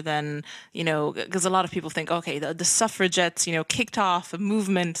rather than, because a lot of people think, okay, the suffragettes, kicked off a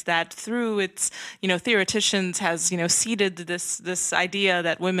movement that through its, theoreticians has, seeded this idea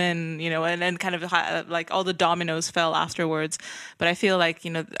that women, and kind of like all the dominoes fell afterwards. But I feel like,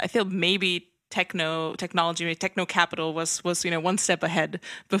 maybe technology, techno capital was one step ahead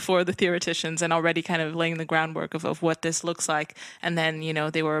before the theoreticians and already kind of laying the groundwork of what this looks like, and then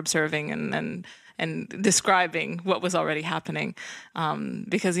they were observing and describing what was already happening,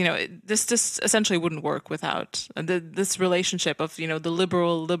 because this essentially wouldn't work without this relationship of the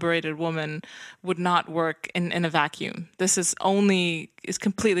liberal liberated woman would not work in a vacuum. This is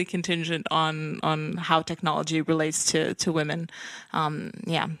completely contingent on how technology relates to women.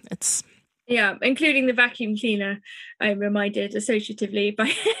 Yeah, including the vacuum cleaner. I'm reminded associatively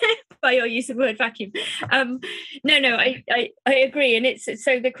by your use of the word vacuum. I agree, and it's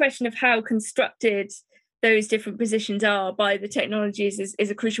so the question of how constructed those different positions are by the technologies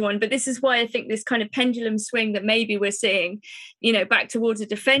is a crucial one. But this is why I think this kind of pendulum swing that maybe we're seeing, back towards a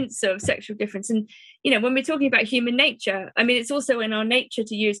defense of sexual difference. And, when we're talking about human nature, I mean, it's also in our nature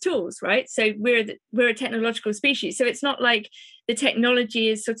to use tools, right? So we're a technological species. So it's not like the technology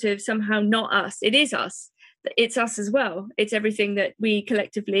is sort of somehow not us. It is us. It's us as well. It's everything that we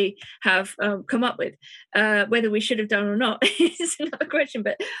collectively have come up with. Whether we should have done or not is another question.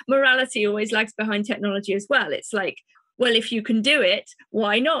 But morality always lags behind technology as well. It's like, well, if you can do it,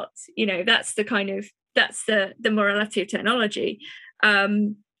 why not? That's the morality of technology.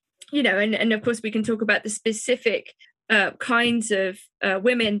 And of course we can talk about the specific kinds of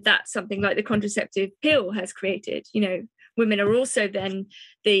women that something like the contraceptive pill has created. Women are also then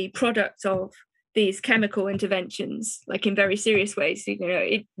the product of these chemical interventions, like in very serious ways.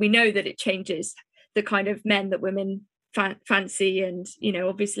 We know that it changes the kind of men that women fancy, and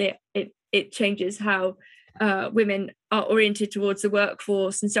obviously it changes how women are oriented towards the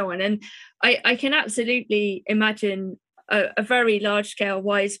workforce and so on. And I can absolutely imagine a very large scale,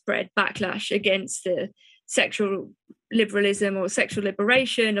 widespread backlash against the sexual liberalism or sexual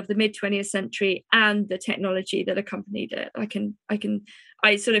liberation of the mid 20th century and the technology that accompanied it.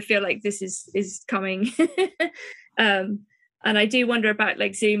 I sort of feel like this is coming. And I do wonder about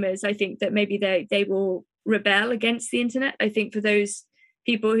like Zoomers. I think that maybe they will rebel against the internet. I think for those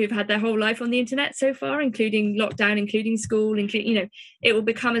people who've had their whole life on the internet so far, including lockdown, including school, it will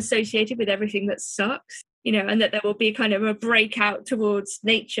become associated with everything that sucks. And that there will be kind of a breakout towards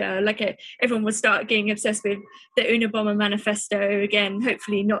nature. Like everyone will start getting obsessed with the Unabomber manifesto again,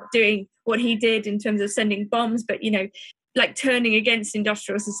 hopefully not doing what he did in terms of sending bombs, but, like turning against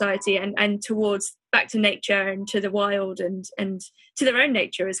industrial society and towards back to nature and to the wild and to their own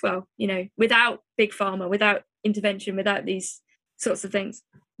nature as well, without big pharma, without intervention, without these sorts of things.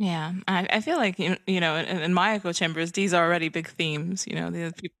 Yeah, I feel like in my echo chambers, these are already big themes.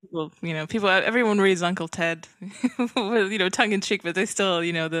 People, everyone reads Uncle Ted, with tongue in cheek, but they still,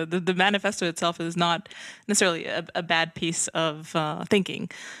 the manifesto itself is not necessarily a bad piece of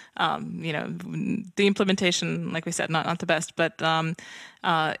thinking. The implementation, like we said, not the best, but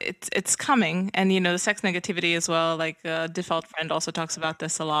it's coming. And the sex negativity as well. Like Default Friend also talks about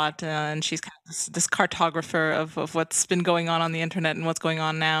this a lot, and she's kind of this cartographer of what's been going on the internet and what's going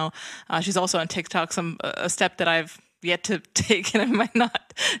on now. She's also on TikTok, a step that I've yet to take, and I might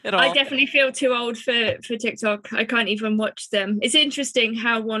not at all. I definitely feel too old for TikTok. I can't even watch them. It's interesting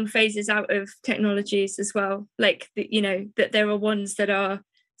how one phases out of technologies as well. Like that there are ones that are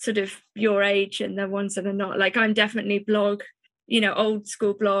sort of your age and the ones that are not. Like I'm definitely blog, old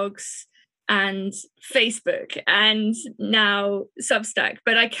school blogs and Facebook and now Substack,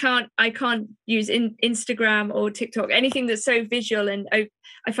 but I can't use Instagram or TikTok, anything that's so visual, and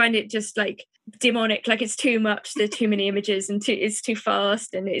I find it just like demonic. Like it's too much, there's too many images and it's too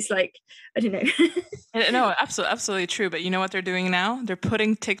fast, and it's like I don't know. No, absolutely true. But you know what they're doing now? They're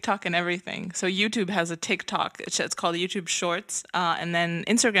putting TikTok in everything. So YouTube has a TikTok. It's called YouTube Shorts, and then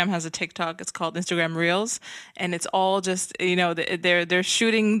Instagram has a TikTok. It's called Instagram Reels, and it's all just they're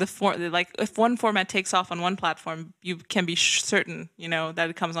shooting like if one format takes off on one platform, you can be certain that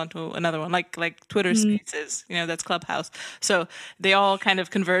it comes onto another one, like Twitter Spaces. That's Clubhouse. So they all kind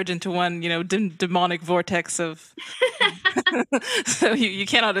of converge into one demonic vortex of. So you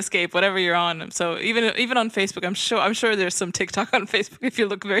cannot escape whatever you're on. So even on Facebook, I'm sure there's some TikTok on Facebook if you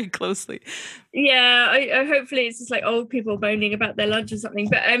look very closely. Yeah, I hopefully it's just like old people moaning about their lunch or something.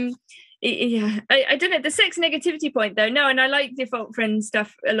 But yeah, I don't know the sex negativity point though. No, and I like Default Friend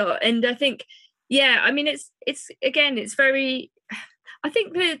stuff a lot, and I think Yeah, I mean, it's again, it's very. I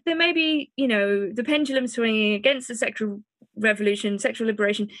think that there may be, the pendulum swinging against the sexual revolution, sexual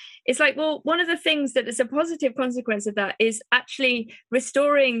liberation. It's like, well, one of the things that is a positive consequence of that is actually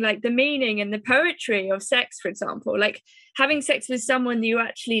restoring like the meaning and the poetry of sex, for example, like having sex with someone you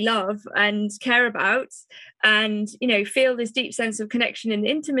actually love and care about, and feel this deep sense of connection and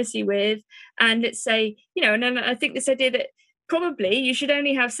intimacy with. And let's say, and then I think this idea that probably you should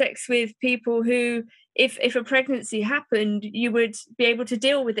only have sex with people who, if a pregnancy happened, you would be able to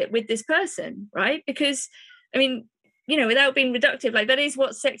deal with it with this person, right? Because I mean, without being reductive, like that is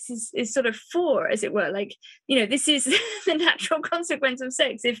what sex is sort of for, as it were. Like, this is the natural consequence of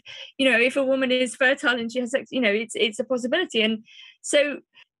sex. If a woman is fertile and she has sex, it's a possibility. And so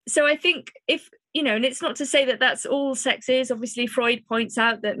I think if, and it's not to say that that's all sex is. Obviously, Freud points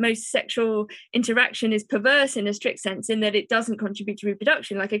out that most sexual interaction is perverse in a strict sense, in that it doesn't contribute to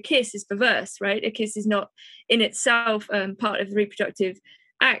reproduction. Like a kiss is perverse, right? A kiss is not in itself part of the reproductive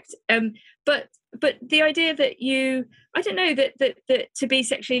act. But the idea that I don't know, that to be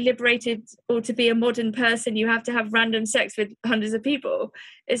sexually liberated or to be a modern person, you have to have random sex with hundreds of people.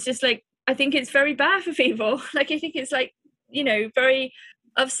 It's just like, I think it's very bad for people. Like, I think it's like, very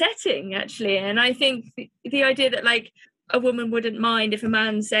upsetting actually. And I think the idea that like a woman wouldn't mind if a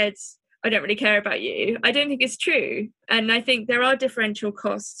man said, I don't really care about you, I don't think it's true. And I think there are differential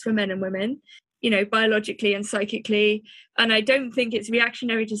costs for men and women, biologically and psychically. And I don't think it's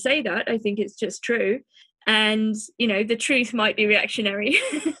reactionary to say that. I think it's just true. And, the truth might be reactionary,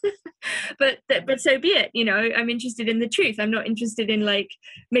 but so be it. I'm interested in the truth. I'm not interested in like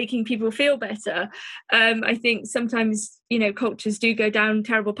making people feel better. I think sometimes, cultures do go down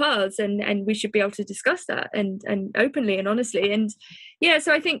terrible paths, and we should be able to discuss that and openly and honestly. And yeah,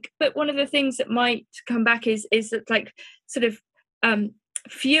 so I think, but one of the things that might come back is that like sort of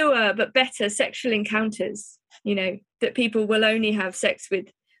fewer but better sexual encounters, that people will only have sex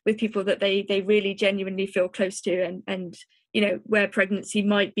with people that they really genuinely feel close to, and where pregnancy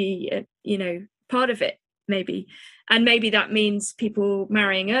might be part of it, maybe. And maybe that means people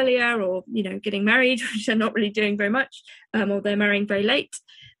marrying earlier, or getting married, which they're not really doing very much, or they're marrying very late.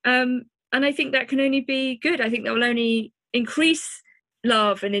 And I think that can only be good. I think that will only increase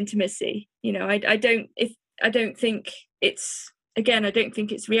love and intimacy. I don't think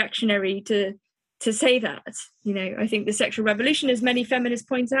it's reactionary to say that. I think the sexual revolution, as many feminists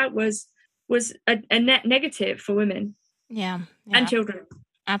point out, was a net negative for women. Yeah. And children.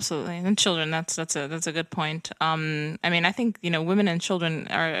 Absolutely. And children, that's a good point. I mean, I think, women and children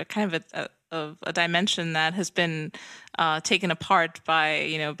are kind of a dimension that has been taken apart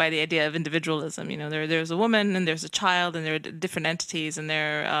by by the idea of individualism. There's a woman and there's a child, and they're different entities, and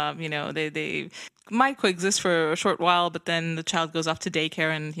they're they might coexist for a short while, but then the child goes off to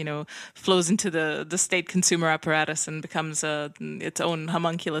daycare and flows into the state consumer apparatus and becomes its own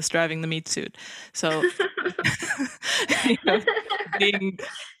homunculus driving the meat suit. So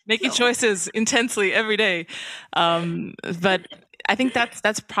making choices intensely every day, but I think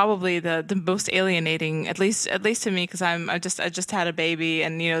that's probably the most alienating, at least to me, because I just had a baby,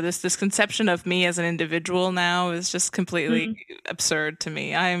 and this conception of me as an individual now is just completely absurd to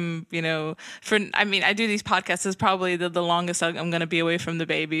me. I do these podcasts. It's probably the longest I'm going to be away from the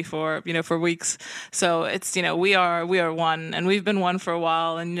baby for weeks. So it's we are one, and we've been one for a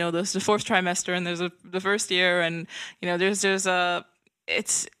while, and there's the fourth trimester, and there's the first year, and there's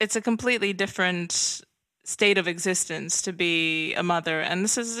it's a completely different state of existence to be a mother, and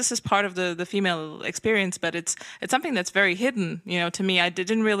this is part of the female experience, but it's something that's very hidden. To me, I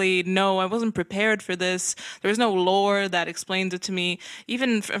didn't really know. I wasn't prepared for this. There's no lore that explains it to me.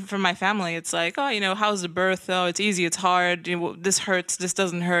 Even from my family, it's like, oh, how's the birth? Oh, it's easy, it's hard. This hurts, this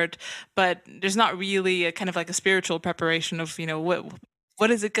doesn't hurt. But there's not really a kind of like a spiritual preparation of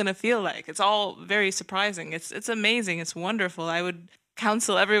what is it going to feel like. It's all very surprising. It's amazing. It's wonderful. I would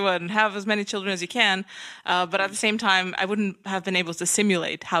counsel everyone, have as many children as you can, but at the same time, I wouldn't have been able to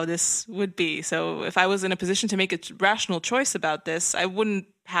simulate how this would be. So if I was in a position to make a rational choice about this, I wouldn't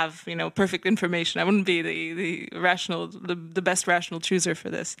have perfect information. I wouldn't be the best rational chooser for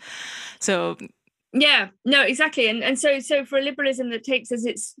this. So yeah, no, exactly. And so for a liberalism that takes as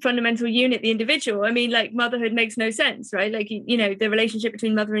its fundamental unit the individual, I mean, like, motherhood makes no sense, right? Like, the relationship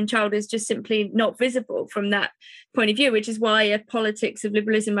between mother and child is just simply not visible from that point of view, which is why a politics of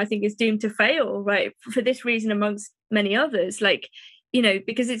liberalism, I think, is doomed to fail, right? For this reason, amongst many others, like,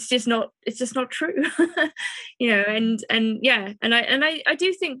 because it's just not true, and I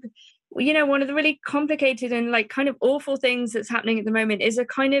do think, one of the really complicated and like kind of awful things that's happening at the moment is a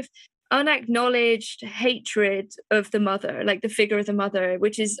kind of unacknowledged hatred of the mother, like the figure of the mother,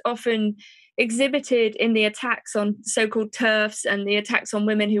 which is often, exhibited in the attacks on so-called TERFs and the attacks on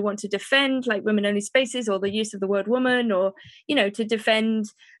women who want to defend like women-only spaces, or the use of the word woman, or, you know, to defend,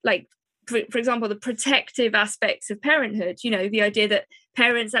 like, for example, the protective aspects of parenthood, you know, the idea that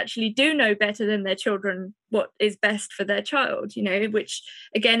parents actually do know better than their children what is best for their child, you know, which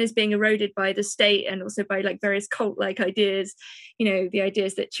again is being eroded by the state and also by like various cult-like ideas, you know, the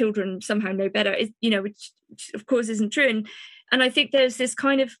ideas that children somehow know better, is, you know, which of course isn't true. And I think there's this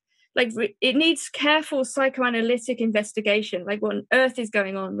kind of like, it needs careful psychoanalytic investigation, like what on earth is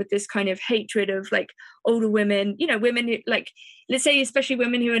going on with this kind of hatred of like older women, you know, women who, like, let's say especially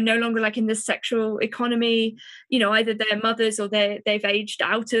women who are no longer like in the sexual economy, you know, either their mothers or they've aged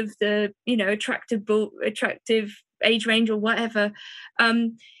out of the, you know, attractive age range or whatever.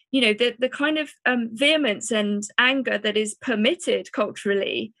 You know, the kind of vehemence and anger that is permitted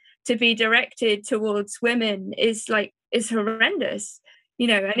culturally to be directed towards women is horrendous, you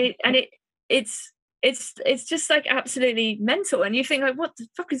know, and it's just like absolutely mental. And you think like, what the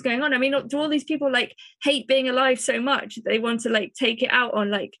fuck is going on? I mean, do all these people like hate being alive so much they want to like take it out on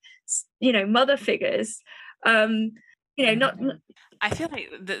like, you know, mother figures? You know, not I feel like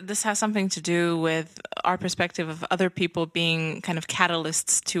this has something to do with our perspective of other people being kind of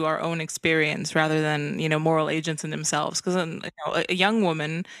catalysts to our own experience rather than, you know, moral agents in themselves. Because you know, a young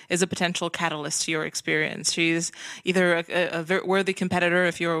woman is a potential catalyst to your experience. She's either a very worthy competitor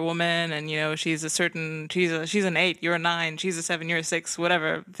if you're a woman, and, you know, she's an 8, you're a 9, she's a 7, you're a 6,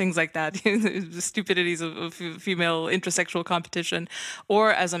 whatever, things like that. The stupidities of female intersexual competition.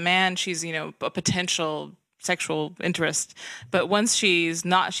 Or as a man, she's, you know, a potential sexual interest, but once she's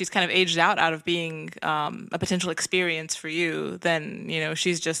kind of aged out of being a potential experience for you, then, you know,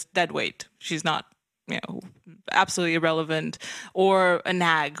 she's just dead weight. She's not, you know, absolutely irrelevant, or a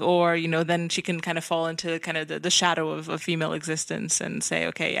nag, or, you know, then she can kind of fall into kind of the shadow of a female existence and say,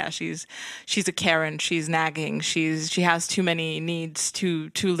 okay, yeah, she's a Karen, she's nagging, she has too many needs, too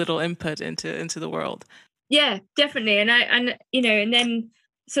little input into the world. Yeah, definitely. And you know, and then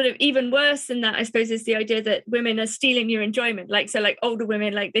sort of even worse than that, I suppose, is the idea that women are stealing your enjoyment. Like, so like older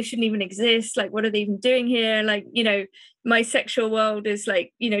women, like they shouldn't even exist. Like, what are they even doing here? Like, you know, my sexual world is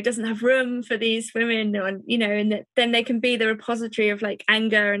like, you know, doesn't have room for these women, and, you know, and then they can be the repository of like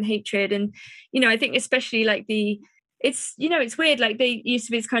anger and hatred. And, you know, I think especially like it's, you know, it's weird. Like they used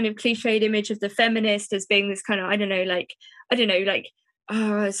to be this kind of cliched image of the feminist as being this kind of, I don't know, like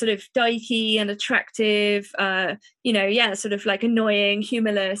sort of dykey and attractive, you know, yeah, sort of like annoying,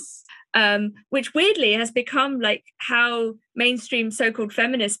 humorless, which weirdly has become like how mainstream so-called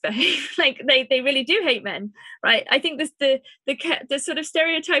feminists behave. Like they really do hate men, right? I think this the sort of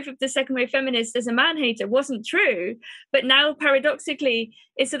stereotype of the second wave feminist as a man hater wasn't true, but now paradoxically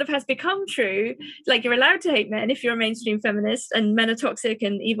it sort of has become true. Like you're allowed to hate men if you're a mainstream feminist, and men are toxic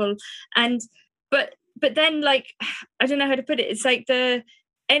and evil, and but then, like, I don't know how to put it. It's like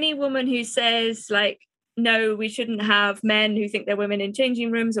any woman who says like, no, we shouldn't have men who think they're women in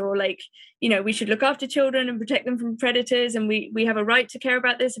changing rooms, or like, you know, we should look after children and protect them from predators, and we have a right to care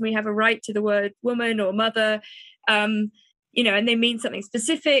about this, and we have a right to the word woman or mother, you know, and they mean something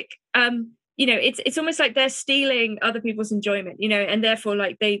specific. You know, it's almost like they're stealing other people's enjoyment, you know, and therefore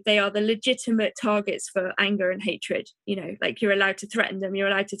like they are the legitimate targets for anger and hatred. You know, like you're allowed to threaten them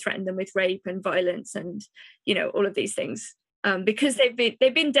with rape and violence and, you know, all of these things, because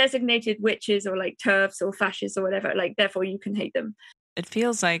they've been designated witches or like TERFs or fascists or whatever. Like therefore you can hate them. It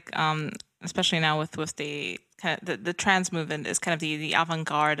feels like, especially now with the kind of the trans movement is kind of the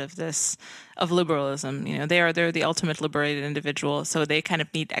avant-garde of liberalism. You know, they're the ultimate liberated individual, so they kind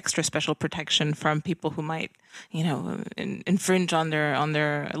of need extra special protection from people who might, you know, infringe on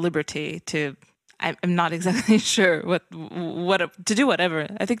their liberty to. I'm not exactly sure what to do. Whatever.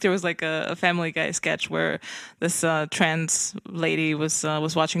 I think there was like a Family Guy sketch where this trans lady was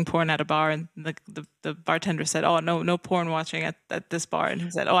watching porn at a bar, and the bartender said, "Oh, no porn watching at this bar," and he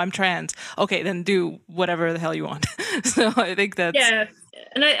said, "Oh, I'm trans. Okay, then do whatever the hell you want." So I think that's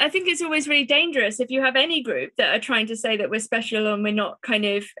And I think it's always really dangerous if you have any group that are trying to say that we're special and we're not kind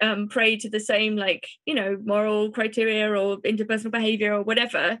of prey to the same, like, you know, moral criteria or interpersonal behavior or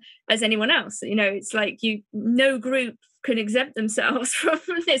whatever as anyone else. You know, it's like no group can exempt themselves from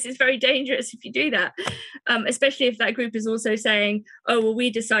this. It's very dangerous if you do that, especially if that group is also saying, oh, well, we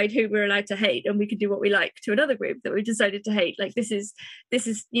decide who we're allowed to hate and we can do what we like to another group that we decided to hate. Like this is,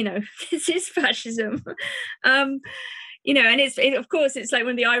 you know, this is fascism. You know, and of course, it's like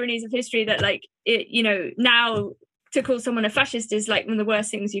one of the ironies of history that, like, it, you know, now to call someone a fascist is like one of the worst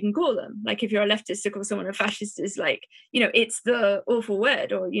things you can call them. Like if you're a leftist, to call someone a fascist is like, it's the awful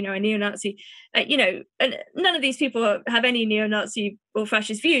word, or, a neo-Nazi, and none of these people have any neo-Nazi or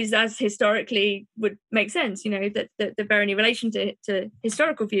fascist views, as historically would make sense, that they bear any relation to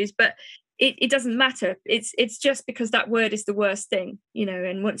historical views. But it doesn't matter. It's just because that word is the worst thing,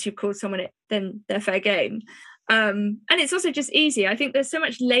 and once you call someone it, then they're fair game. And it's also just easy. I think there's so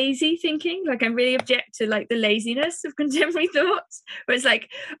much lazy thinking. Like, I really object to like the laziness of contemporary thoughts, where it's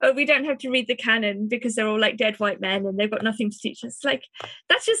like, oh, we don't have to read the canon because they're all like dead white men and they've got nothing to teach us. Like,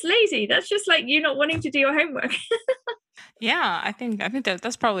 that's just lazy. That's just like you not wanting to do your homework. Yeah, I think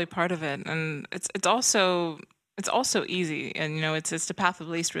that's probably part of it, and it's also easy, and it's the path of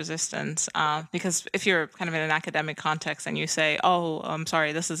least resistance, because if you're kind of in an academic context and you say, oh, I'm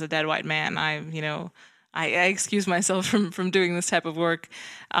sorry, this is a dead white man, I excuse myself from doing this type of work.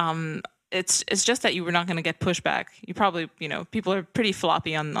 It's just that you were not going to get pushback. You probably, people are pretty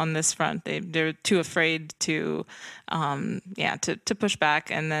floppy on this front. They're too afraid to push back,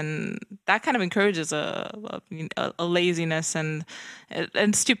 and then that kind of encourages a laziness and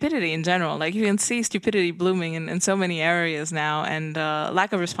stupidity in general. Like, you can see stupidity blooming in so many areas now, and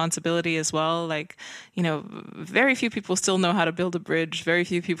lack of responsibility as well. Like, very few people still know how to build a bridge. Very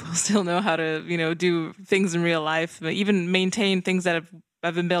few people still know how to do things in real life, even maintain things that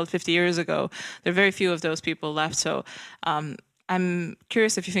have been built 50 years ago. There are very few of those people left. So I'm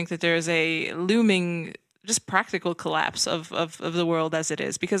curious if you think that there is a looming, just practical collapse of the world as it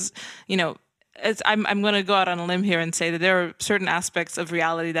is, because I'm going to go out on a limb here and say that there are certain aspects of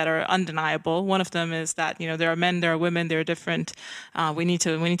reality that are undeniable. One of them is that there are men, there are women, they're different. We need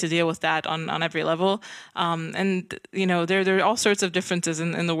to deal with that on every level. And there are all sorts of differences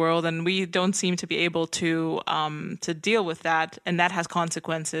in the world, and we don't seem to be able to deal with that, and that has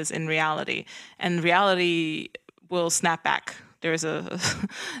consequences in reality. And reality will snap back. There's a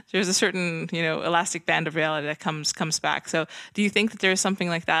certain elastic band of reality that comes back. So do you think that there's something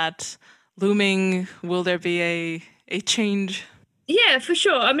like that looming? Will there be a change? Yeah, for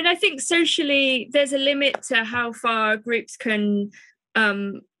sure. I mean, I think socially there's a limit to how far groups can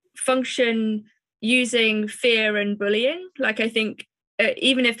function using fear and bullying. Like, I think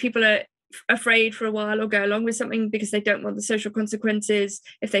even if people are afraid for a while or go along with something because they don't want the social consequences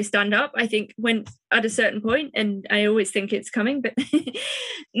if they stand up, I think when at a certain point, and I always think it's coming, but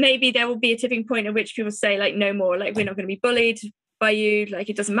maybe there will be a tipping point at which people say, like, no more, like, we're not going to be bullied by you, like,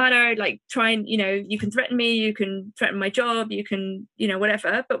 it doesn't matter, like, try and you can threaten me, you can threaten my job, you can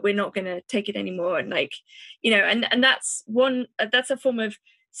whatever, but we're not going to take it anymore. And like, and that's a form of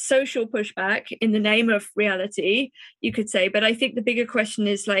social pushback in the name of reality, you could say. But I think the bigger question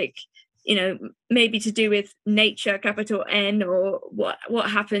is, like, maybe to do with nature, capital N, or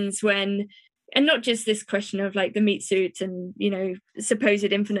what happens when, and not just this question of like the meat suit and supposed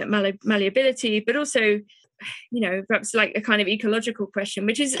infinite malleability, but also perhaps like a kind of ecological question,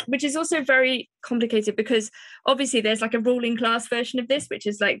 which is also very complicated, because obviously there's like a ruling class version of this, which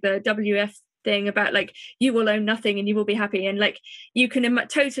is like the WF thing about like, you will own nothing and you will be happy, and like you can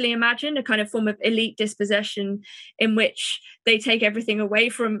totally imagine a kind of form of elite dispossession in which they take everything away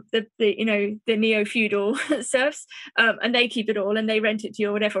from the neo-feudal serfs, and they keep it all and they rent it to you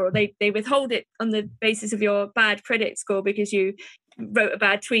or whatever, or they withhold it on the basis of your bad credit score because you wrote a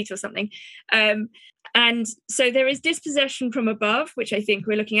bad tweet or something. And so there is dispossession from above, which I think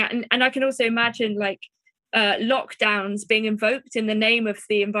we're looking at. And I can also imagine like lockdowns being invoked in the name of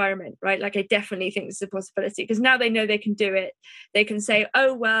the environment, right? Like, I definitely think this is a possibility, because now they know they can do it. They can say,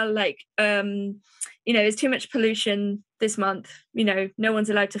 oh, well, like, there's too much pollution this month. No one's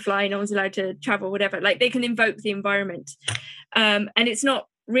allowed to fly, no one's allowed to travel, whatever. Like, they can invoke the environment. And it's not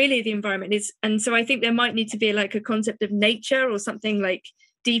really the environment. And so I think there might need to be like a concept of nature or something like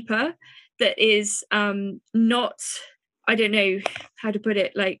deeper that is not, I don't know how to put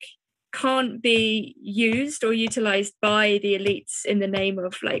it, like, can't be used or utilized by the elites in the name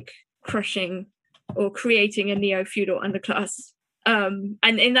of like crushing or creating a neo-feudal underclass. And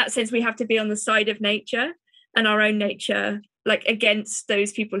in that sense, we have to be on the side of nature and our own nature, like against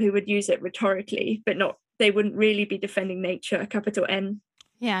those people who would use it rhetorically, but they wouldn't really be defending nature, capital N.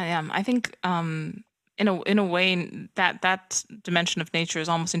 Yeah. I think in a way that dimension of nature is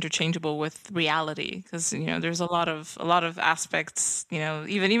almost interchangeable with reality, because there's a lot of aspects,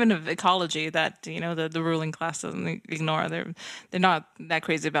 even of ecology that the ruling class doesn't ignore. They're not that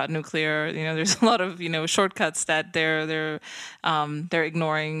crazy about nuclear. There's a lot of shortcuts that they're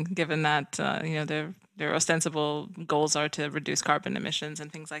ignoring, given that their ostensible goals are to reduce carbon emissions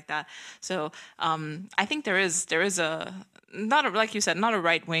and things like that. So I think there is a not a, like you said, not a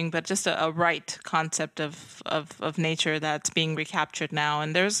right wing, but just a right concept of nature that's being recaptured now.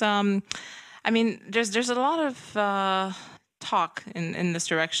 And there's a lot of talk in this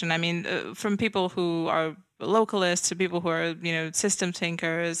direction. I mean, from people who are localists to people who are system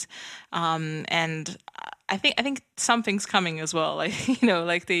thinkers, and I think something's coming as well. Like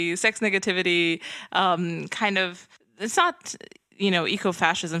like the sex negativity, kind of. It's not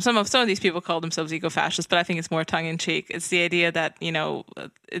eco-fascism. Some of these people call themselves eco-fascists, but I think it's more tongue-in-cheek. It's the idea that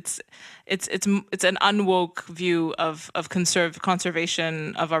it's an unwoke view of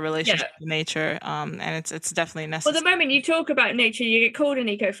conservation of our relationship to nature, and it's definitely necessary. Well, the moment you talk about nature, you get called an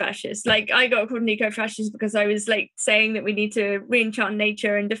eco-fascist. Like I got called an eco-fascist because I was like saying that we need to re-enchant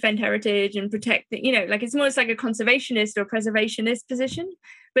nature and defend heritage and protect it. Like it's more like a conservationist or preservationist position.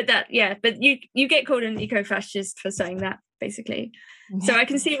 But you get called an eco-fascist for saying that, basically. Yeah. So I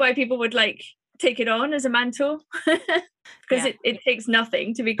can see why people would like take it on as a mantle, because it takes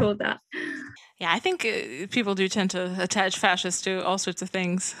nothing to be called that. Yeah, I think people do tend to attach fascist to all sorts of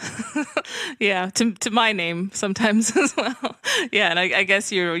things. Yeah, to my name sometimes as well. Yeah, and I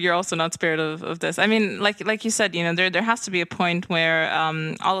guess you're also not spared of this. I mean, like you said, there has to be a point where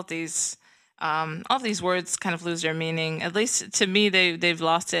all of these words kind of lose their meaning. At least to me, they've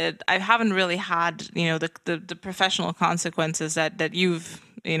lost it. I haven't really had the professional consequences that you've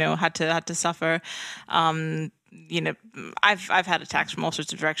had to suffer. I've had attacks from all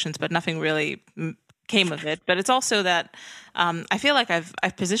sorts of directions, but nothing really came of it. But it's also that I feel like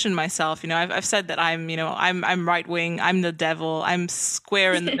I've positioned myself. I've said that I'm right wing. I'm the devil. I'm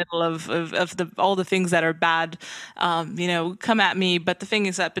square in the middle of all the things that are bad. Come at me. But the thing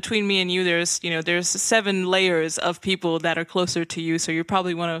is that between me and you, there's 7 layers of people that are closer to you. So you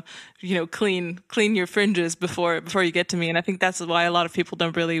probably want to clean your fringes before you get to me. And I think that's why a lot of people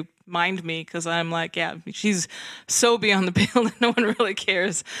don't really mind me, because I'm like, yeah, she's so beyond the pale that no one really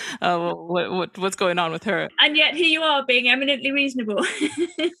cares what's going on with her. And yet here you are being eminently reasonable.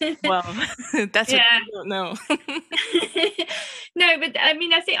 Well, that's what you don't know. No, but I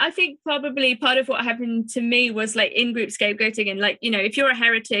mean, I think probably part of what happened to me was like in-group scapegoating, and like, if you're a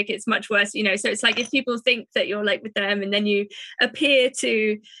heretic, it's much worse, so it's like if people think that you're like with them and then you appear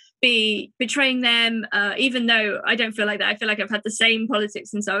to be betraying them, even though I don't feel like that. I feel like I've had the same politics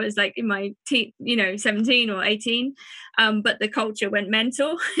since I was like in my 17 or 18, but the culture went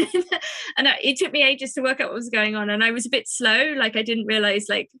mental. And it took me ages to work out what was going on, and I was a bit slow. Like I didn't realize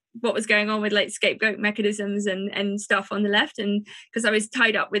like what was going on with like scapegoat mechanisms and stuff on the left, and because I was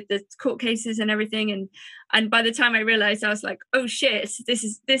tied up with the court cases and everything, and by the time I realized, I was like, oh shit, this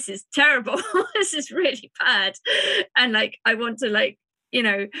is terrible. This is really bad, and like I want to like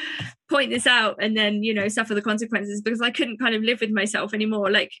point this out and then suffer the consequences, because I couldn't kind of live with myself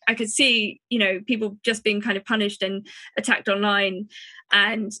anymore. Like I could see people just being kind of punished and attacked online,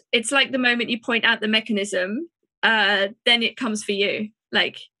 and it's like the moment you point out the mechanism, then it comes for you.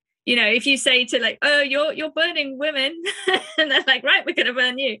 Like if you say to like, oh, you're burning women, and they're like, right, we're gonna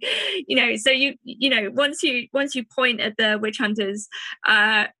burn you. So once you point at the witch hunters,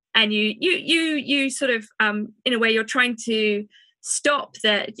 and you sort of in a way you're trying to stop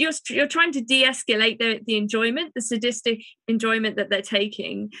that, you're trying to de-escalate the enjoyment, the sadistic enjoyment that they're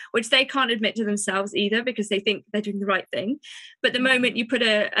taking, which they can't admit to themselves either, because they think they're doing the right thing. But the moment you put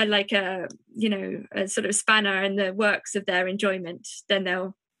a sort of spanner in the works of their enjoyment, then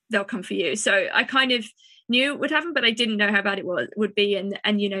they'll come for you. So I kind of knew it would happen, but I didn't know how bad it would be. And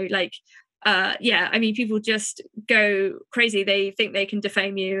I mean, people just go crazy. They think they can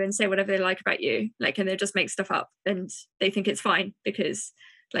defame you and say whatever they like about you, like, and they just make stuff up, and they think it's fine because,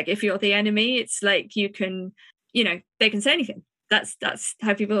 like, if you're the enemy, it's like you can, they can say anything. That's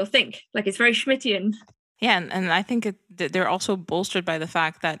how people think. Like, it's very Schmittian. Yeah, and I think they're also bolstered by the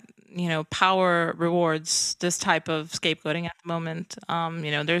fact that power rewards this type of scapegoating at the moment.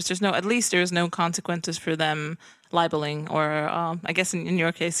 There's no consequences for them libeling, or I guess in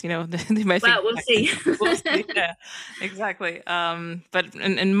your case, they might. Well, we'll see. We'll see. Yeah, exactly. But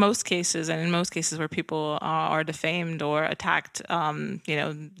in most cases, and in most cases where people are defamed or attacked,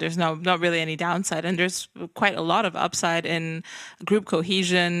 there's not really any downside, and there's quite a lot of upside in group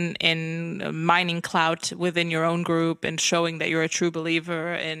cohesion, in mining clout within your own group, and showing that you're a true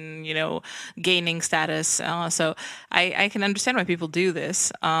believer, in gaining status. So I can understand why people do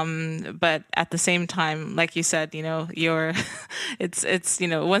this, but at the same time, like you said, it's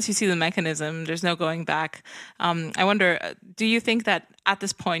once you see the mechanism, there's no going back. I wonder, do you think that at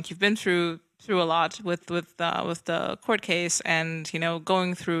this point you've been through through a lot with the court case and, you know,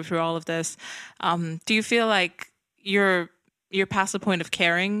 going through all of this. Do you feel like you're past the point of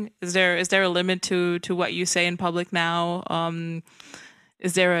caring? Is there a limit to what you say in public now?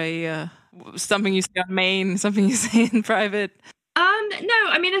 Is there a something you say on main, something you say in private? No,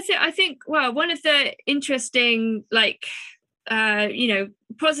 I mean, I think, well, one of the interesting, like, you know,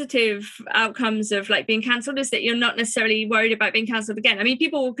 positive outcomes of like being cancelled is that you're not necessarily worried about being cancelled again. I mean,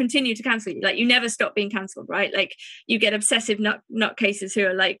 people will continue to cancel you. Like, you never stop being cancelled, right? Like, you get obsessive nutcases who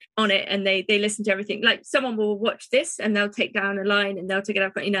are like on it, and they listen to everything. Like, someone will watch this and they'll take down a line and they'll take it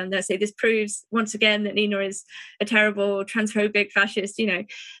up, you know, and they'll say, this proves once again that Nina is a terrible transphobic fascist, you know.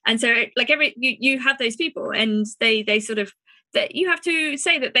 And so like you have those people, and they sort of, that you have to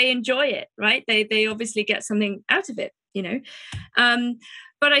say that they enjoy it, right? They obviously get something out of it, you know.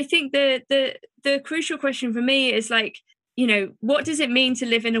 But I think the crucial question for me is like, you know, what does it mean to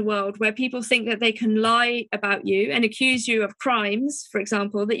live in a world where people think that they can lie about you and accuse you of crimes, for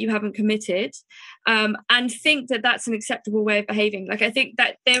example, that you haven't committed, and think that that's an acceptable way of behaving? Like, I think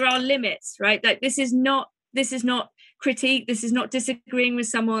that there are limits, right? Like, this is not critique. This is not disagreeing with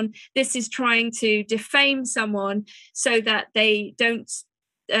someone. This is trying to defame someone so that they don't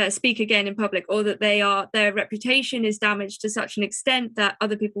speak again in public, or that their reputation is damaged to such an extent that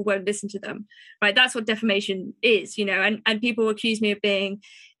other people won't listen to them, right? That's what defamation is, you know. And people accuse me of being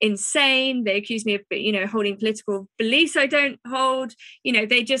insane. They accuse me of, you know, holding political beliefs I don't hold. You know,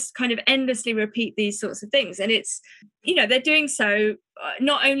 they just kind of endlessly repeat these sorts of things, and it's, you know, they're doing so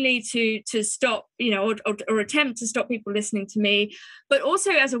not only to stop, you know, or attempt to stop people listening to me, but also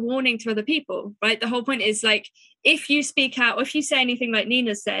as a warning to other people, right? The whole point is like, if you speak out, or if you say anything like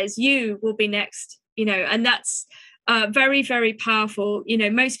Nina says, you will be next, you know. And that's very, very powerful. You know,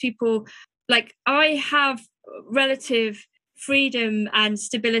 most people, like, I have relative freedom and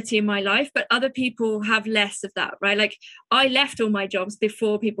stability in my life, but other people have less of that, right? Like, I left all my jobs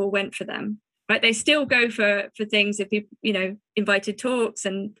before people went for them, right? They still go for things if people, you know, invited talks,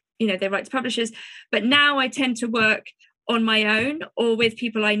 and, you know, they write to publishers. But now I tend to work on my own, or with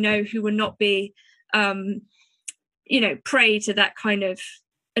people I know who will not be, you know, prey to that kind of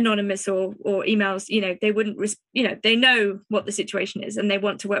anonymous or emails. You know, they wouldn't, you know, they know what the situation is and they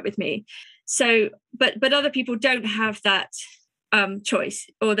want to work with me. So, but other people don't have that choice,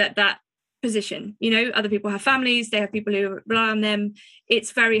 or that position. You know, other people have families, they have people who rely on them.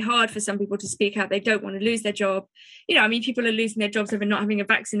 It's very hard for some people to speak out. They don't want to lose their job. You know, I mean, people are losing their jobs over not having a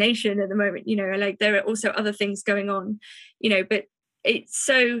vaccination at the moment, you know, like there are also other things going on, you know. But it's,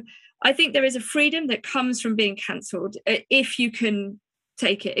 so I think there is a freedom that comes from being cancelled, if you can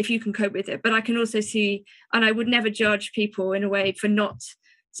take it, if you can cope with it. But I can also see, and I would never judge people in a way for not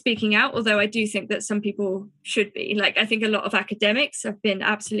speaking out, although I do think that some people should be. Like, I think a lot of academics have been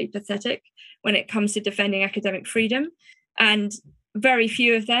absolutely pathetic when it comes to defending academic freedom, and very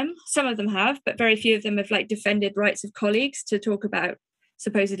few of them, some of them have, but very few of them have like defended rights of colleagues to talk about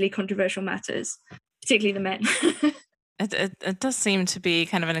supposedly controversial matters, particularly the men. It does seem to be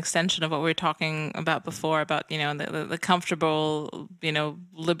kind of an extension of what we were talking about before, about, you know, the comfortable, you know,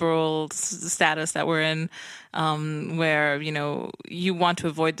 liberal status that we're in, where, you know, you want to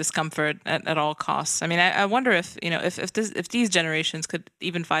avoid discomfort at all costs. I mean, I wonder if, you know, if these generations could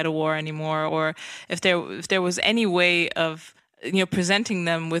even fight a war anymore, or if there was any way of, you know, presenting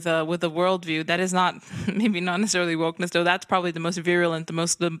them with a worldview that is not, maybe not necessarily wokeness, though that's probably the most virulent,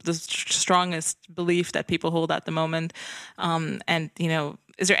 the strongest belief that people hold at the moment. And, you know,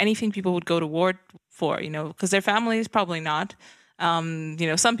 is there anything people would go to war for, you know, because their families probably not, you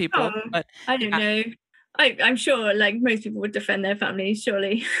know, some people, but I don't know. I'm sure like most people would defend their families,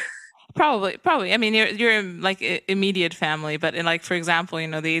 surely. Probably. I mean, you're like immediate family, but in, like, for example, you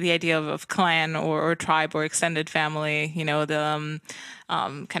know, the idea of clan or tribe or extended family, you know, the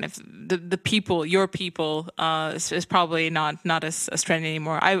kind of the people, your people, is probably not as trendy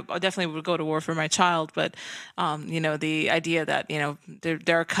anymore. I definitely would go to war for my child, but you know, the idea that, you know,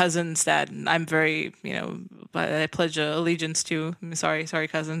 there are cousins that I'm very, you know, I pledge allegiance to. I'm sorry,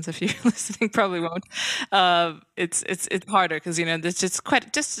 cousins, if you're listening, probably won't. It's harder because, you know, there's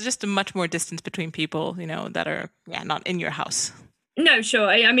just a much more distance between people, you know, that are not in your house. No, sure.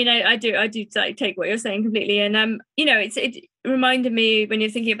 I mean, I do take what you're saying completely, and you know, it reminded me when you're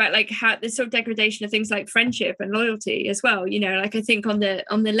thinking about like how the sort of degradation of things like friendship and loyalty as well. You know, like I think on the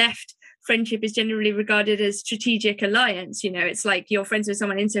left, friendship is generally regarded as strategic alliance. You know, it's like you're friends with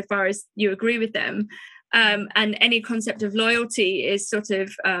someone insofar as you agree with them. And any concept of loyalty is sort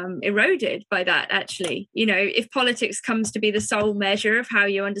of eroded by that, actually. You know, if politics comes to be the sole measure of how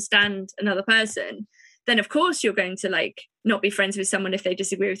you understand another person, then of course you're going to like not be friends with someone if they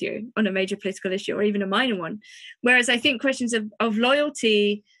disagree with you on a major political issue or even a minor one. Whereas I think questions of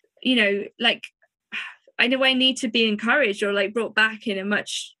loyalty, you know, like in a way need to be encouraged or like brought back in a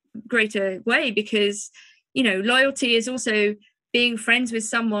much greater way, because, you know, loyalty is also being friends with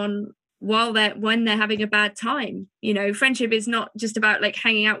someone when they're having a bad time. You know, friendship is not just about like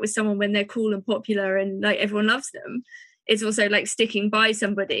hanging out with someone when they're cool and popular and like everyone loves them. It's also like sticking by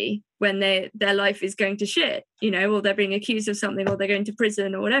somebody when their life is going to shit, you know, or they're being accused of something, or they're going to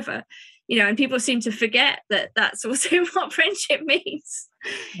prison or whatever, you know. And people seem to forget that that's also what friendship means.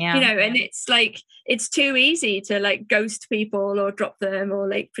 Yeah. You know, and it's like it's too easy to like ghost people or drop them or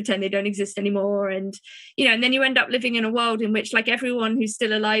like pretend they don't exist anymore. And, you know, and then you end up living in a world in which like everyone who's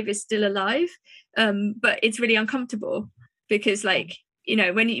still alive is still alive, but it's really uncomfortable because like, you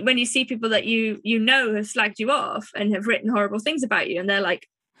know, when you see people that you know have slagged you off and have written horrible things about you, and they're like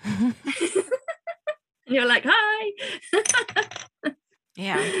and you're like, hi.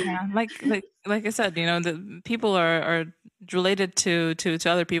 Yeah. Like I said, you know, the people are related to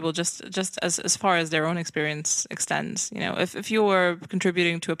other people just as far as their own experience extends. You know, if you were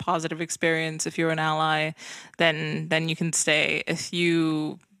contributing to a positive experience, if you're an ally, then you can stay. If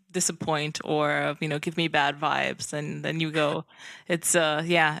you disappoint or, you know, give me bad vibes, then you go. It's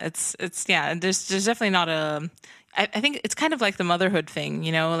and there's definitely not a. I think it's kind of like the motherhood thing,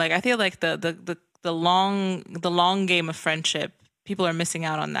 you know. Like I feel like the long game of friendship, people are missing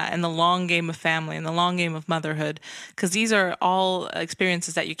out on that, and the long game of family and the long game of motherhood, because these are all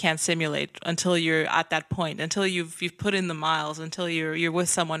experiences that you can't simulate until you're at that point, until you've put in the miles, until you're with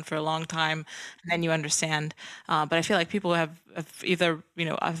someone for a long time, and then you understand. But I feel like people have either, you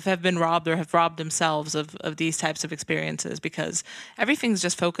know, have been robbed or have robbed themselves of these types of experiences, because everything's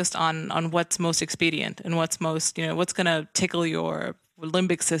just focused on what's most expedient and what's most, you know, what's going to tickle your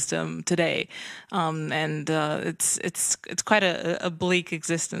limbic system today. And it's quite a bleak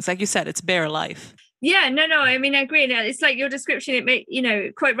existence. Like you said, it's bare life. Yeah, no, I mean, I agree. It's like your description, you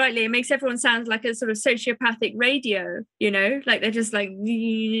know, quite rightly, it makes everyone sound like a sort of sociopathic radio, you know, like they're just like,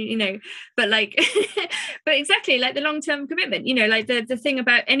 you know, but like, but exactly, like the long-term commitment, you know, like the thing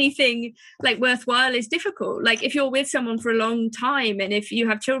about anything like worthwhile is difficult. Like if you're with someone for a long time and if you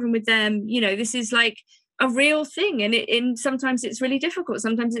have children with them, you know, this is like a real thing. And sometimes it's really difficult.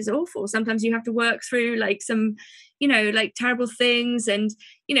 Sometimes it's awful. Sometimes you have to work through like some, you know, like terrible things, and,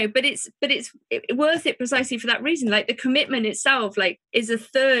 you know, but it's worth it precisely for that reason. Like the commitment itself, like, is a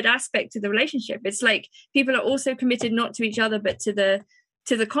third aspect to the relationship. It's like people are also committed not to each other, but to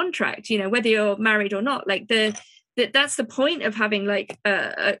the contract, you know, whether you're married or not. Like that's the point of having like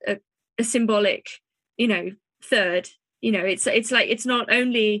a symbolic, you know, third. You know, it's like it's not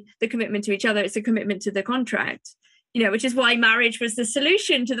only the commitment to each other, it's a commitment to the contract, you know, which is why marriage was the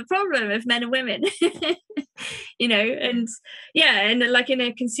solution to the problem of men and women. You know, and yeah, and like in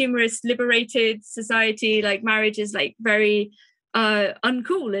a consumerist liberated society, like marriage is like very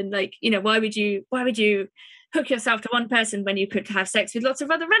uncool, and like, you know, why would you hook yourself to one person when you could have sex with lots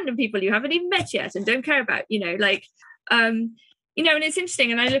of other random people you haven't even met yet and don't care about, you know, like you know. And it's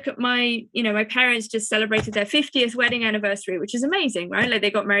interesting, and I look at my parents just celebrated their 50th wedding anniversary, which is amazing, right? Like they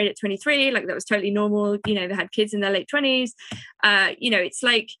got married at 23, like that was totally normal, you know. They had kids in their late 20s. You know, it's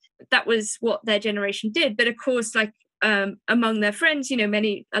like that was what their generation did. But of course, like among their friends, you know,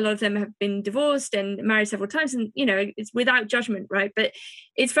 a lot of them have been divorced and married several times, and, you know, it's without judgment, right? But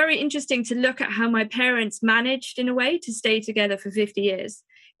it's very interesting to look at how my parents managed in a way to stay together for 50 years,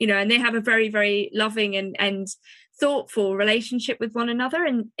 you know, and they have a very, very loving and thoughtful relationship with one another,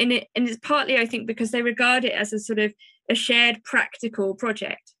 and it's partly, I think, because they regard it as a sort of a shared practical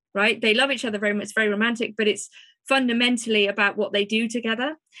project, right? They love each other very much, it's very romantic, but it's fundamentally about what they do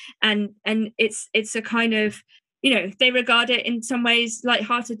together, and it's a kind of, you know, they regard it in some ways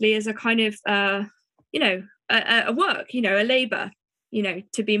lightheartedly as a kind of you know, a work, you know, a labor, you know,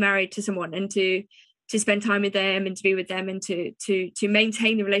 to be married to someone and to spend time with them and to be with them and to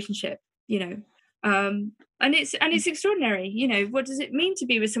maintain the relationship, you know. And it's extraordinary, you know. What does it mean to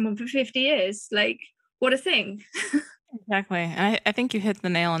be with someone for 50 years? Like, what a thing. Exactly. And I think you hit the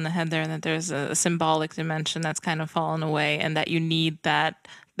nail on the head there, that there's a symbolic dimension that's kind of fallen away, and that you need that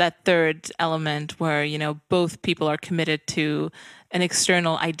third element where, you know, both people are committed to an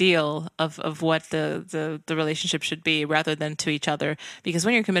external ideal of what the relationship should be rather than to each other. Because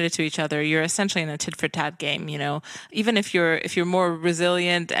when you're committed to each other, you're essentially in a tit for tat game, you know. Even if you're more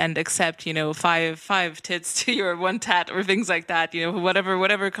resilient and accept, you know, five tits to your one tat or things like that, you know,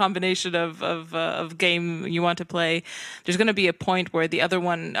 whatever combination of game you want to play, there's going to be a point where the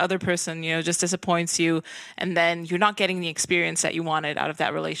other person, you know, just disappoints you, and then you're not getting the experience that you wanted out of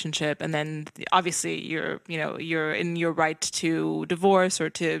that relationship, and then obviously you're in your right to divorce or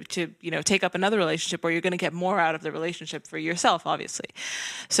to you know, take up another relationship where you're going to get more out of the relationship for yourself, obviously.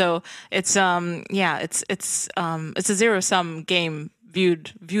 So it's it's a zero sum game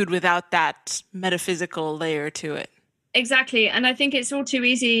viewed without that metaphysical layer to it. Exactly. And I think it's all too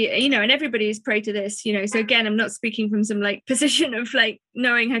easy, you know, and everybody's prey to this, you know. So again, I'm not speaking from some like position of like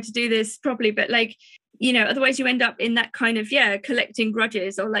knowing how to do this properly, but like, you know, otherwise you end up in that kind of, collecting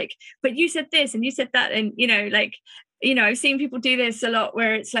grudges, or like, but you said this and you said that. And, you know, like, you know, I've seen people do this a lot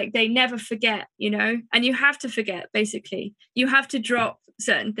where it's like they never forget, you know, and you have to forget, basically. You have to drop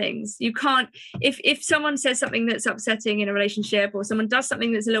certain things. You can't, if someone says something that's upsetting in a relationship, or someone does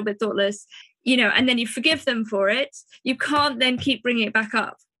something that's a little bit thoughtless, you know, and then you forgive them for it, you can't then keep bringing it back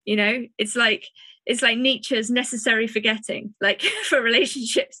up, you know. It's like Nietzsche's necessary forgetting, like for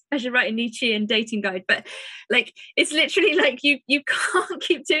relationships. I should write a Nietzschean dating guide, but like it's literally like you can't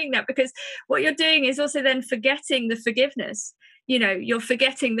keep doing that, because what you're doing is also then forgetting the forgiveness. You know, you're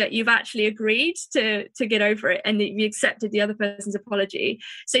forgetting that you've actually agreed to get over it, and that you accepted the other person's apology.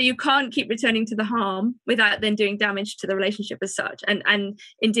 So you can't keep returning to the harm without then doing damage to the relationship as such, and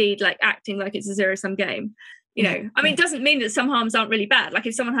indeed like acting like it's a zero-sum game. You know, I mean, it doesn't mean that some harms aren't really bad. Like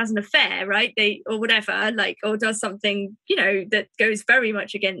if someone has an affair, right, they or whatever, like, or does something, you know, that goes very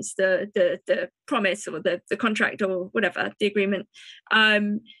much against the promise or the contract or whatever, the agreement,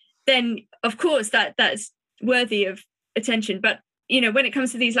 then of course that's worthy of attention. But you know, when it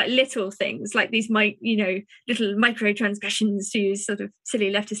comes to these like little things, like these little micro transgressions, to use sort of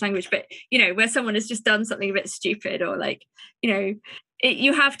silly leftist language, but you know, where someone has just done something a bit stupid, or like, you know,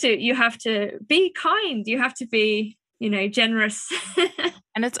 you have to be kind, you have to be, you know, generous.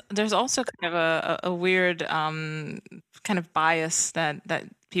 And there's also kind of a weird kind of bias that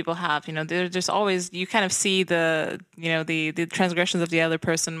people have. You know, there's always, you kind of see the transgressions of the other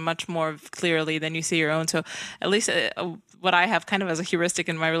person much more clearly than you see your own. So at least what I have kind of as a heuristic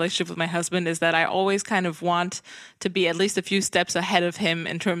in my relationship with my husband is that I always kind of want to be at least a few steps ahead of him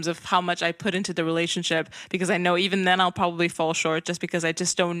in terms of how much I put into the relationship, because I know even then I'll probably fall short, just because I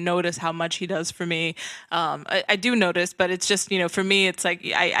just don't notice how much he does for me. I do notice, but it's just, you know, for me, it's like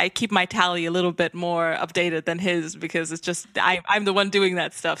I keep my tally a little bit more updated than his, because it's just I'm the one doing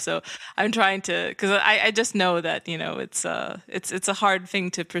that stuff. So I'm trying to, because I just know that, you know, it's a hard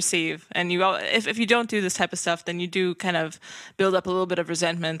thing to perceive, and if you don't do this type of stuff, then you do kind of build up a little bit of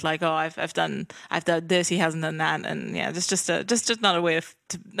resentment, like, oh, I've done this, he hasn't done that, and yeah, it's just not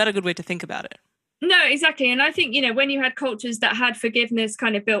a good way to think about it. No, exactly. And I think, you know, when you had cultures that had forgiveness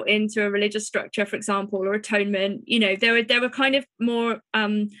kind of built into a religious structure, for example, or atonement, you know, there were kind of more, I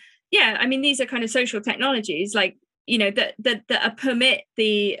mean, these are kind of social technologies, like, you know, that permit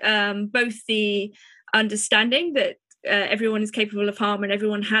the both the understanding that everyone is capable of harm, and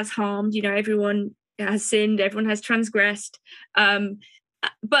everyone has harmed, you know, everyone has sinned, everyone has transgressed,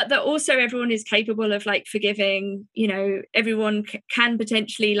 but that also everyone is capable of like forgiving, you know, everyone can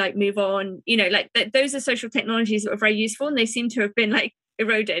potentially like move on, you know, like those are social technologies that are very useful, and they seem to have been like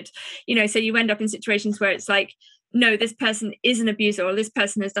eroded, you know. So you end up in situations where it's like, no, this person is an abuser, or this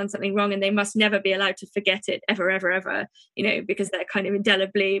person has done something wrong, and they must never be allowed to forget it ever, ever, ever, you know, because they're kind of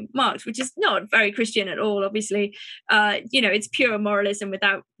indelibly marked, which is not very Christian at all, obviously. You know, it's pure moralism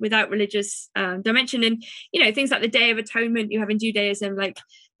without religious dimension. And, you know, things like the Day of Atonement you have in Judaism, like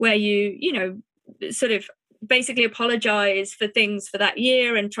where you know, sort of basically apologize for things for that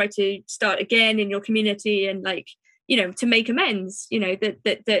year and try to start again in your community, and like, you know, to make amends, you know,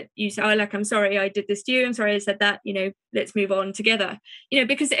 that you say, oh, like, I'm sorry I did this to you, I'm sorry I said that, you know, let's move on together, you know,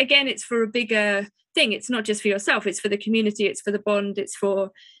 because again, it's for a bigger thing. It's not just for yourself, it's for the community, it's for the bond, it's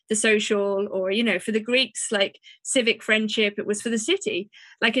for the social, or, you know, for the Greeks, like civic friendship, it was for the city.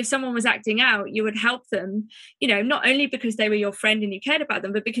 Like if someone was acting out, you would help them, you know, not only because they were your friend and you cared about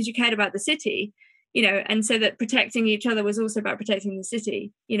them, but because you cared about the city, you know. And so that protecting each other was also about protecting the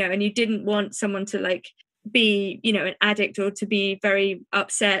city, you know, and you didn't want someone to like be, you know, an addict, or to be very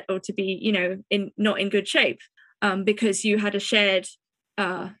upset, or to be, you know, not in good shape, because you had a shared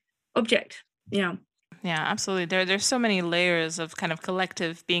object, you know. absolutely. There's so many layers of kind of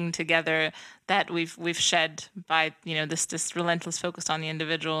collective being together that we've shed by this relentless focus on the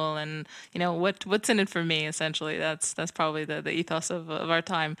individual, and what's in it for me, essentially. That's probably the ethos of our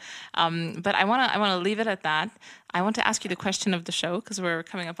time. But I wanna leave it at that. I want to ask you the question of the show, because we're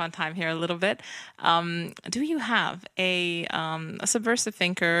coming up on time here a little bit. Do you have a subversive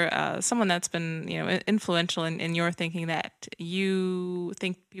thinker, someone that's been influential in your thinking, that you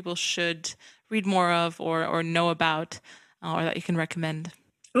think people should read more of or know about, or that you can recommend?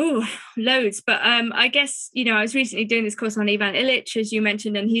 Oh, loads. But I guess, I was recently doing this course on Ivan Illich, as you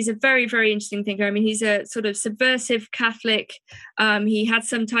mentioned, and he's a very, very interesting thinker. I mean, he's a sort of subversive Catholic. He had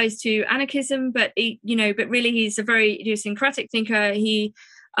some ties to anarchism, but really he's a very idiosyncratic thinker. He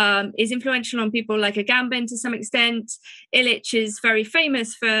is influential on people like Agamben to some extent. Illich is very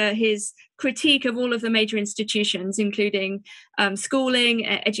famous for his critique of all of the major institutions, including schooling,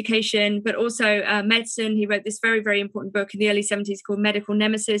 education, but also medicine. He wrote this very, very important book in the early 70s called Medical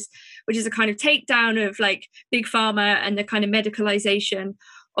Nemesis, which is a kind of takedown of like big pharma and the kind of medicalization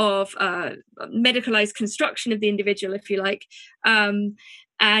of medicalized construction of the individual, if you like. And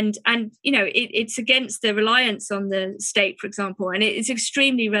it's against the reliance on the state, for example, and it's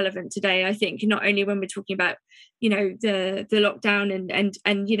extremely relevant today. I think not only when we're talking about the lockdown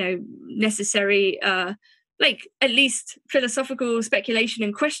and necessary like at least philosophical speculation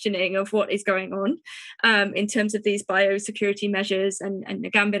and questioning of what is going on in terms of these biosecurity measures, and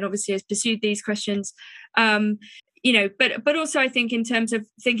Agamben obviously has pursued these questions. But also I think in terms of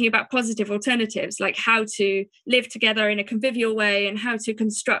thinking about positive alternatives, like how to live together in a convivial way and how to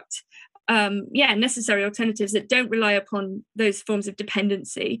construct necessary alternatives that don't rely upon those forms of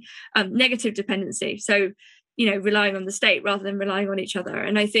dependency, negative dependency. So, relying on the state rather than relying on each other.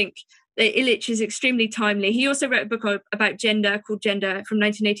 And I think that Illich is extremely timely. He also wrote a book about gender called Gender from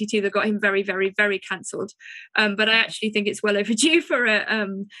 1982 that got him very, very, very cancelled. But I actually think it's well overdue for a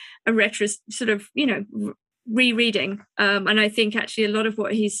retro sort of, rereading. And I think actually a lot of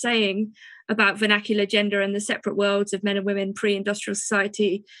what he's saying about vernacular gender and the separate worlds of men and women pre-industrial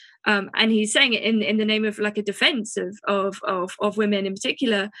society, and he's saying it in the name of like a defense of women in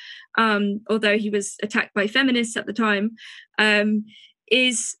particular, although he was attacked by feminists at the time,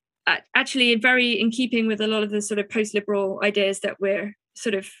 is actually very in keeping with a lot of the sort of post-liberal ideas that we're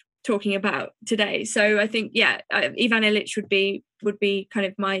sort of talking about today. So I think Ivan Illich would be kind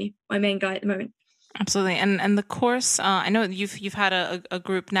of my main guy at the moment. Absolutely. And the course, I know you've had a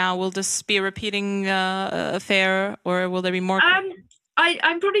group now. Will this be a repeating affair, or will there be more?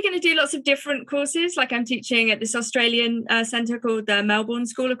 I'm probably going to do lots of different courses. Like I'm teaching at this Australian centre called the Melbourne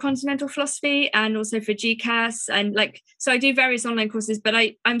School of Continental Philosophy, and also for GCAS. And so I do various online courses, but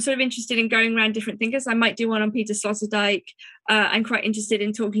I'm sort of interested in going around different thinkers. I might do one on Peter Sloterdijk. I'm quite interested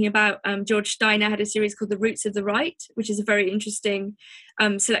in talking about George Steiner had a series called The Roots of the Right, which is a very interesting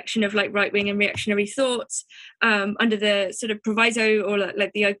selection of like right-wing and reactionary thoughts under the sort of proviso or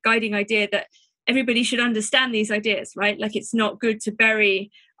like the guiding idea that everybody should understand these ideas, right? Like it's not good to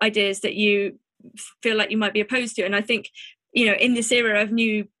bury ideas that you feel like you might be opposed to. And I think, in this era of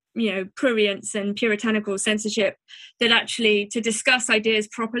new, prurience and puritanical censorship, that actually to discuss ideas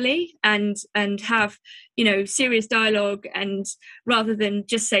properly and have, serious dialogue, and rather than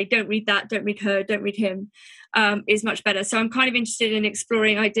just say, don't read that, don't read her, don't read him, is much better. So I'm kind of interested in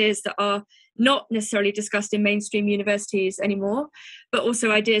exploring ideas that are not necessarily discussed in mainstream universities anymore, but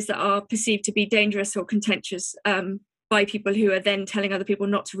also ideas that are perceived to be dangerous or contentious by people who are then telling other people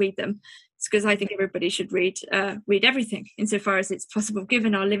not to read them. It's because I think everybody should read everything insofar as it's possible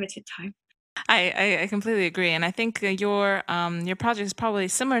given our limited time. I completely agree, and I think your project is probably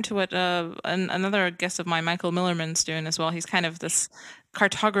similar to what another guest of mine, Michael Millerman's doing as well. He's kind of this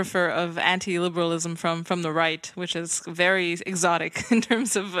cartographer of anti-liberalism from the right, which is very exotic in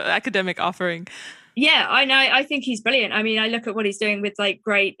terms of academic offering. Yeah, I know. I think he's brilliant. I mean, I look at what he's doing with like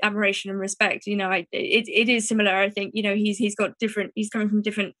great admiration and respect. It is similar. I think he's got different. He's coming from a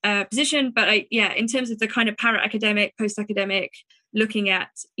different position, but in terms of the kind of para-academic, post-academic, looking at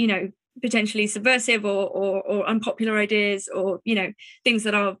potentially subversive or unpopular ideas, or things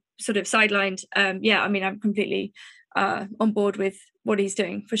that are sort of sidelined. I'm completely on board with what he's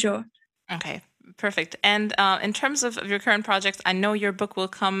doing for sure. Okay, perfect. And in terms of your current projects, I know your book will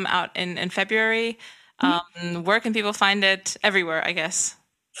come out in February. Mm-hmm. Where can people find it? Everywhere, I guess.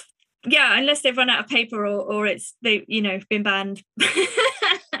 Yeah, unless they've run out of paper or they've been banned.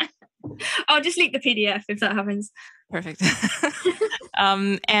 I'll just leak the PDF if that happens. Perfect.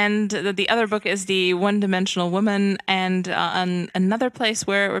 And the other book is The One-Dimensional Woman, and another place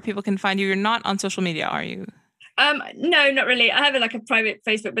where people can find you. You're not on social media, are you? No, not really. I have like a private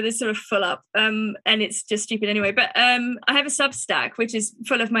Facebook, but it's sort of full up, and it's just stupid anyway. But I have a Substack which is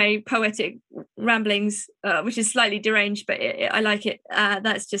full of my poetic ramblings, which is slightly deranged, but I like it.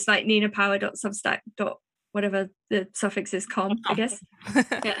 That's just like ninapower.substack. Whatever the suffix is, com, I guess.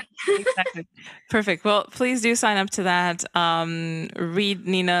 Yeah. Exactly. Perfect. Well, please do sign up to that. Read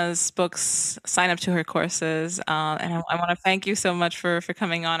Nina's books, sign up to her courses. And I want to thank you so much for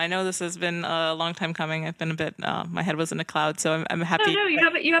coming on. I know this has been a long time coming. I've been a bit, my head was in a cloud, so I'm happy. No,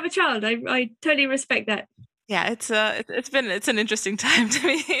 you have a child. I totally respect that. Yeah, it's an interesting time to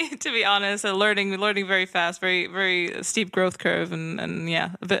me, to be honest. Learning very fast, very steep growth curve, and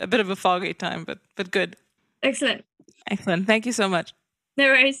yeah, a bit of a foggy time, but good. Excellent. Thank you so much. No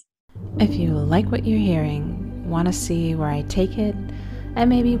worries. If you like what you're hearing, want to see where I take it, and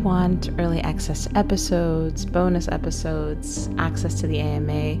maybe want early access to episodes, bonus episodes, access to the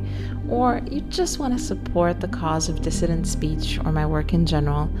AMA, or you just want to support the cause of dissident speech or my work in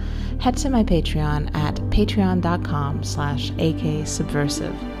general, head to my Patreon at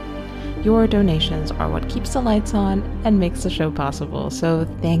patreon.com/AKSubversive. Your donations are what keeps the lights on and makes the show possible, so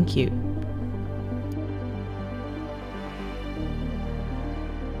thank you.